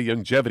FDI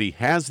Longevity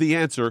has the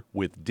answer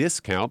with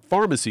discount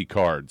pharmacy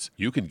cards.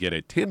 You can get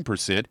a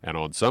 10% and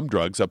on some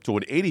drugs up to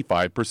an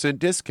 85%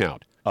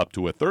 discount, up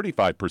to a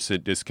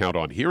 35% discount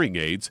on hearing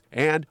aids,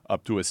 and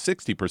up to a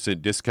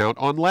 60% discount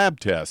on lab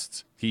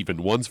tests,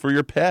 even ones for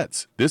your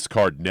pets. This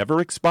card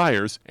never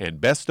expires, and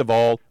best of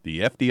all,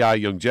 the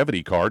FDI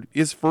Longevity card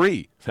is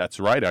free. That's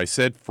right, I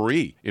said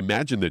free.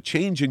 Imagine the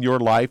change in your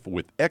life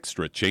with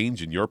extra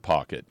change in your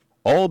pocket.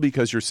 All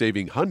because you're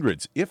saving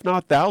hundreds, if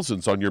not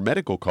thousands, on your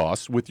medical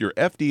costs with your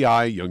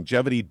FDI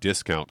Longevity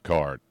discount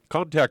card.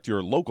 Contact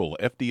your local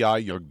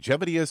FDI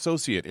Longevity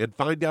associate and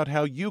find out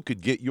how you could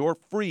get your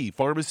free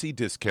pharmacy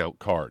discount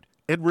card.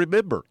 And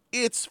remember,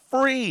 it's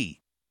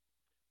free!